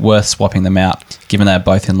waivers, is it worth swapping them out, given they're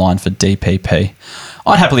both in line for DPP?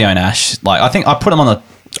 I'd happily own Ash. Like, I think I put him on the...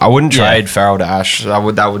 I wouldn't trade Farrell to Ash.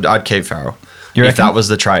 I'd keep Farrell. If that was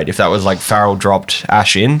the trade. If that was like Farrell dropped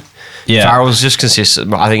Ash in. Yeah. Farrell's just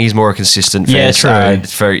consistent. I think he's more a consistent fan.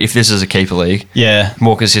 For if this is a keeper league. Yeah.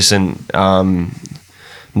 More consistent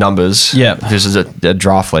numbers. Yeah. If this is a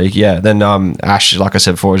draft league. Yeah. Then Ash, like I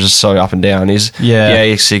said before, is just so up and down. He's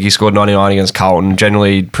sick. He scored 99 against Carlton.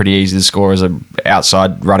 Generally pretty easy to score as an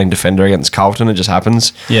outside running defender against Carlton. It just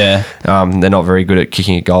happens. Yeah. They're not very good at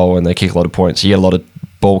kicking a goal and they kick a lot of points. You get a lot of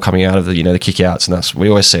ball coming out of the kick outs, and we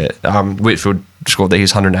always see it. Whitfield scored that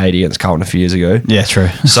he's 180 against Carlton a few years ago. Yeah, true.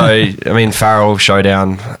 So I mean, Farrell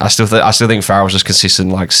showdown. I still think Farrell's just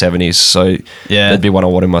consistent like 70s. So that'd be one I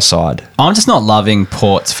want in my side. I'm just not loving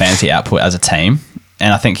Port's fantasy output as a team.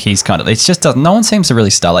 And I think he's kind of, it's just no one seems to really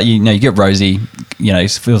start. Like, you get Rosie, he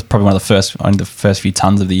feels probably only the first few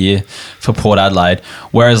tons of the year for Port Adelaide.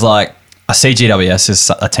 Whereas like I see GWS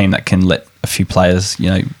as a team that can let a few players,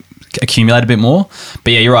 accumulate a bit more.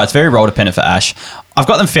 But yeah, you're right. It's very role dependent for Ash. I've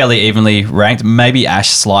got them fairly evenly ranked. Maybe Ash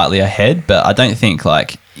slightly ahead, but I don't think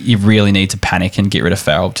like you really need to panic and get rid of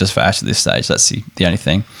Farrell just for Ash at this stage. That's the only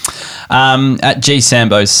thing. At G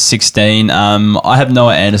Sambo 16, I have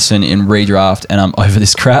Noah Anderson in redraft, and I'm over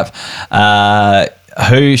this crap.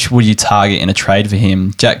 Who would you target in a trade for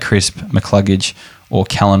him? Jack Crisp, McCluggage, or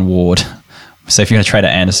Callan Ward? So if you're going to trade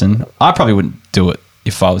at Anderson, I probably wouldn't do it.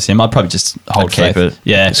 If I was him, I'd probably just hold keep it.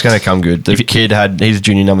 Yeah, it's going to come good. The kid his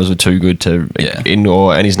junior numbers were too good to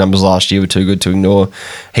ignore, and his numbers last year were too good to ignore.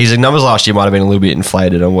 His numbers last year might have been a little bit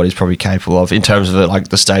inflated on what he's probably capable of in terms of like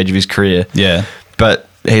the stage of his career. Yeah, but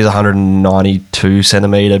he's 192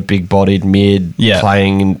 centimetre, big-bodied mid,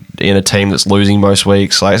 playing in a team that's losing most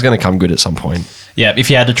weeks. Like, it's going to come good at some point. Yeah, if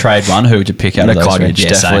you had to trade one, who would you pick out of those? McCluggage,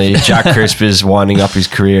 definitely. Jack Crisp is winding up his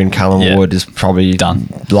career, and Callan Ward is probably done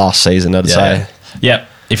last season, I'd say. Yeah.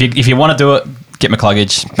 If you want to do it, get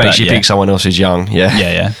McCluggage. Make sure you pick someone else who's young.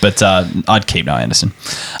 Yeah. But I'd keep Noah Anderson.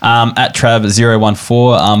 At Trav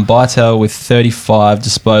 014, Bytel with 35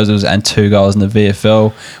 disposals and 2 goals in the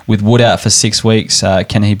VFL. With Wood out for 6 weeks,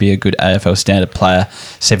 can he be a good AFL standard player?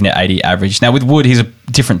 70-80 average. Now with Wood, he's a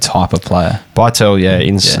different type of player.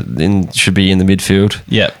 Bytel, should be in the midfield.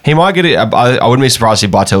 Yeah, he might get it. I wouldn't be surprised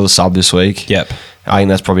if Bytel was sub this week. Yep, I think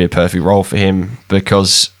that's probably a perfect role for him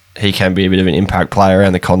because he can be a bit of an impact player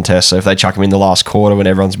around the contest. So if they chuck him in the last quarter when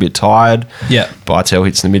everyone's a bit tired, Bytel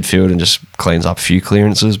hits in the midfield and just cleans up a few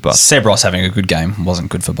clearances. But Seb Ross having a good game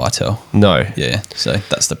wasn't good for Bytel. No. Yeah, so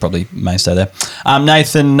that's the probably mainstay there.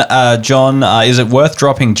 Nathan, John, is it worth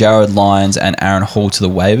dropping Jared Lyons and Aaron Hall to the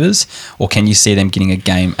waivers, or can you see them getting a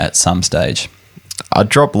game at some stage? I'd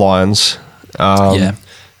drop Lyons.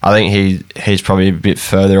 I think he's probably a bit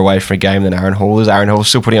further away from a game than Aaron Hall is. Aaron Hall's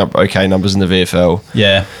still putting up okay numbers in the VFL.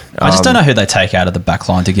 Yeah. I just don't know who they take out of the back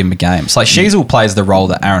line to give him a game. It's like Sheasel plays the role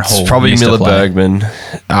that Aaron Hall It's probably used Miller to play. Bergman.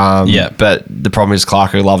 But the problem is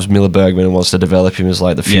Clarko loves Miller Bergman and wants to develop him as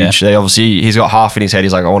like the future. Yeah. He's got half in his head.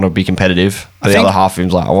 He's like, I want to be competitive. But the other half of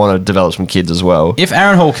him's like, I want to develop some kids as well. If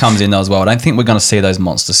Aaron Hall comes in though as well, I don't think we're going to see those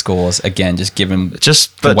monster scores again, just given the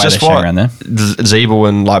way they're showing around there. Zeeble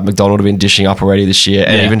and like McDonald have been dishing up already this year,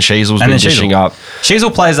 and even Sheasel's been dishing up.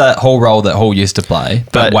 Sheasel plays that whole role that Hall used to play,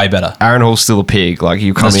 but way better. Aaron Hall's still a pig. Like,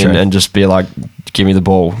 you come in and just be like, give me the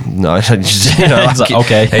ball. No,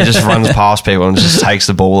 okay. He just runs past people and just takes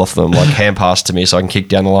the ball off them, like hand pass to me so I can kick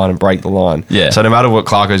down the line and break the line. Yeah. So no matter what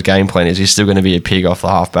Clarko's game plan is, he's still going to be a pig off the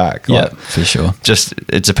half back. Like, for sure. Just,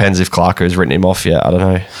 it depends if Clarko's written him off yet. I don't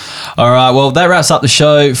know. All right. Well, that wraps up the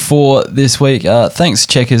show for this week. Thanks,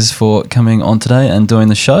 Checkers, for coming on today and doing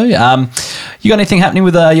the show. You got anything happening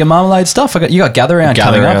with your Marmalade stuff? You got Gather Round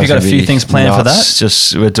coming up. You got a few things planned for that?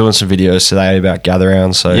 Just, we're doing some videos today about Gather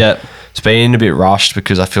Round. So it's been a bit rushed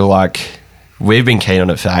because I feel like we've been keen on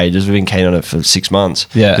it for ages. We've been keen on it for 6 months.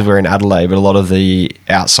 Yeah. Because we're in Adelaide, but a lot of the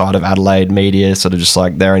outside of Adelaide media sort of just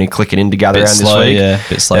like they're only clicking in to Gather Round this week. Yeah, a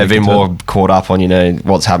bit slow. They've been more caught up on,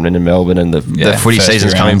 what's happening in Melbourne and the footy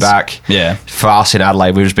season's coming back. Yeah. For us in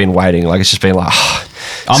Adelaide, we've just been waiting. Like, it's just been like,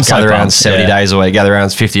 I'm Gather Round's 70 days away. Gather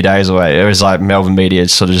Round's 50 days away. It was like Melbourne media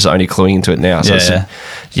is sort of just only cluing into it now. So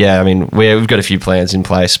I mean, we've got a few plans in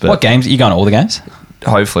place. But what games? Are you going to all the games?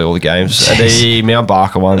 Hopefully all the games. The Mount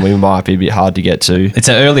Barker one, we might be a bit hard to get to. It's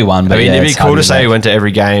an early one, but it'd be cool to say we went to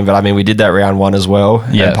every game, but I mean, we did that round one as well.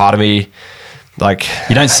 Yeah. And part of me, like,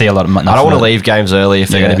 you don't see a lot of. I don't want to leave games early if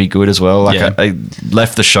they're going to be good as well. Like, I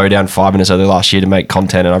left the showdown 5 minutes early last year to make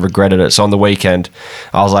content, and I regretted it. So on the weekend,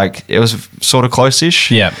 I was like, it was sort of close-ish.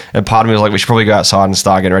 Yeah. And part of me was like, we should probably go outside and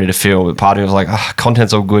start getting ready to film. But part of me was like,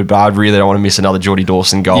 content's all good, but I really don't want to miss another Geordie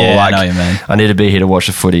Dawson goal. Yeah, I know you, man. I need to be here to watch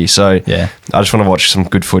the footy. So I just want to watch some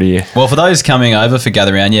good footy. Well, for those coming over for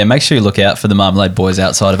Gather Round, make sure you look out for the Marmalade boys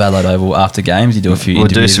outside of Adelaide Oval after games. You do a few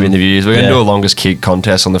interviews. We'll do some interviews. We're going to do a longest kick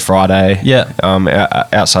contest on the Friday. Yeah.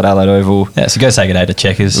 Outside Adelaide Oval. Yeah, so go say good day to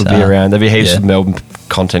Checkers. We'll be around. There'll be heaps of Melbourne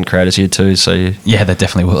content creators here too. So yeah, they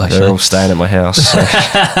definitely will. Actually, they're all staying at my house. So.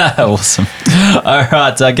 Awesome. All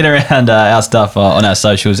right, get around our stuff on our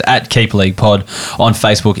socials at Keeper League Pod on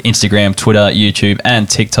Facebook, Instagram, Twitter, YouTube, and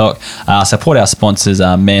TikTok. Support our sponsors,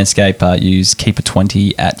 Manscaped. Use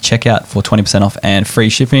Keeper20 at checkout for 20% off and free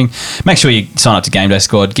shipping. Make sure you sign up to Game Day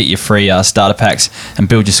Squad, get your free starter packs, and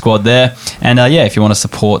build your squad there. And if you want to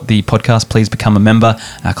support the podcast, please become a member.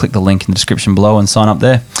 Click the link in the description below and sign up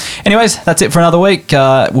there. Anyways, that's it for another week.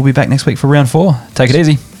 We'll be back next week for round 4. Take it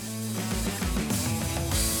easy.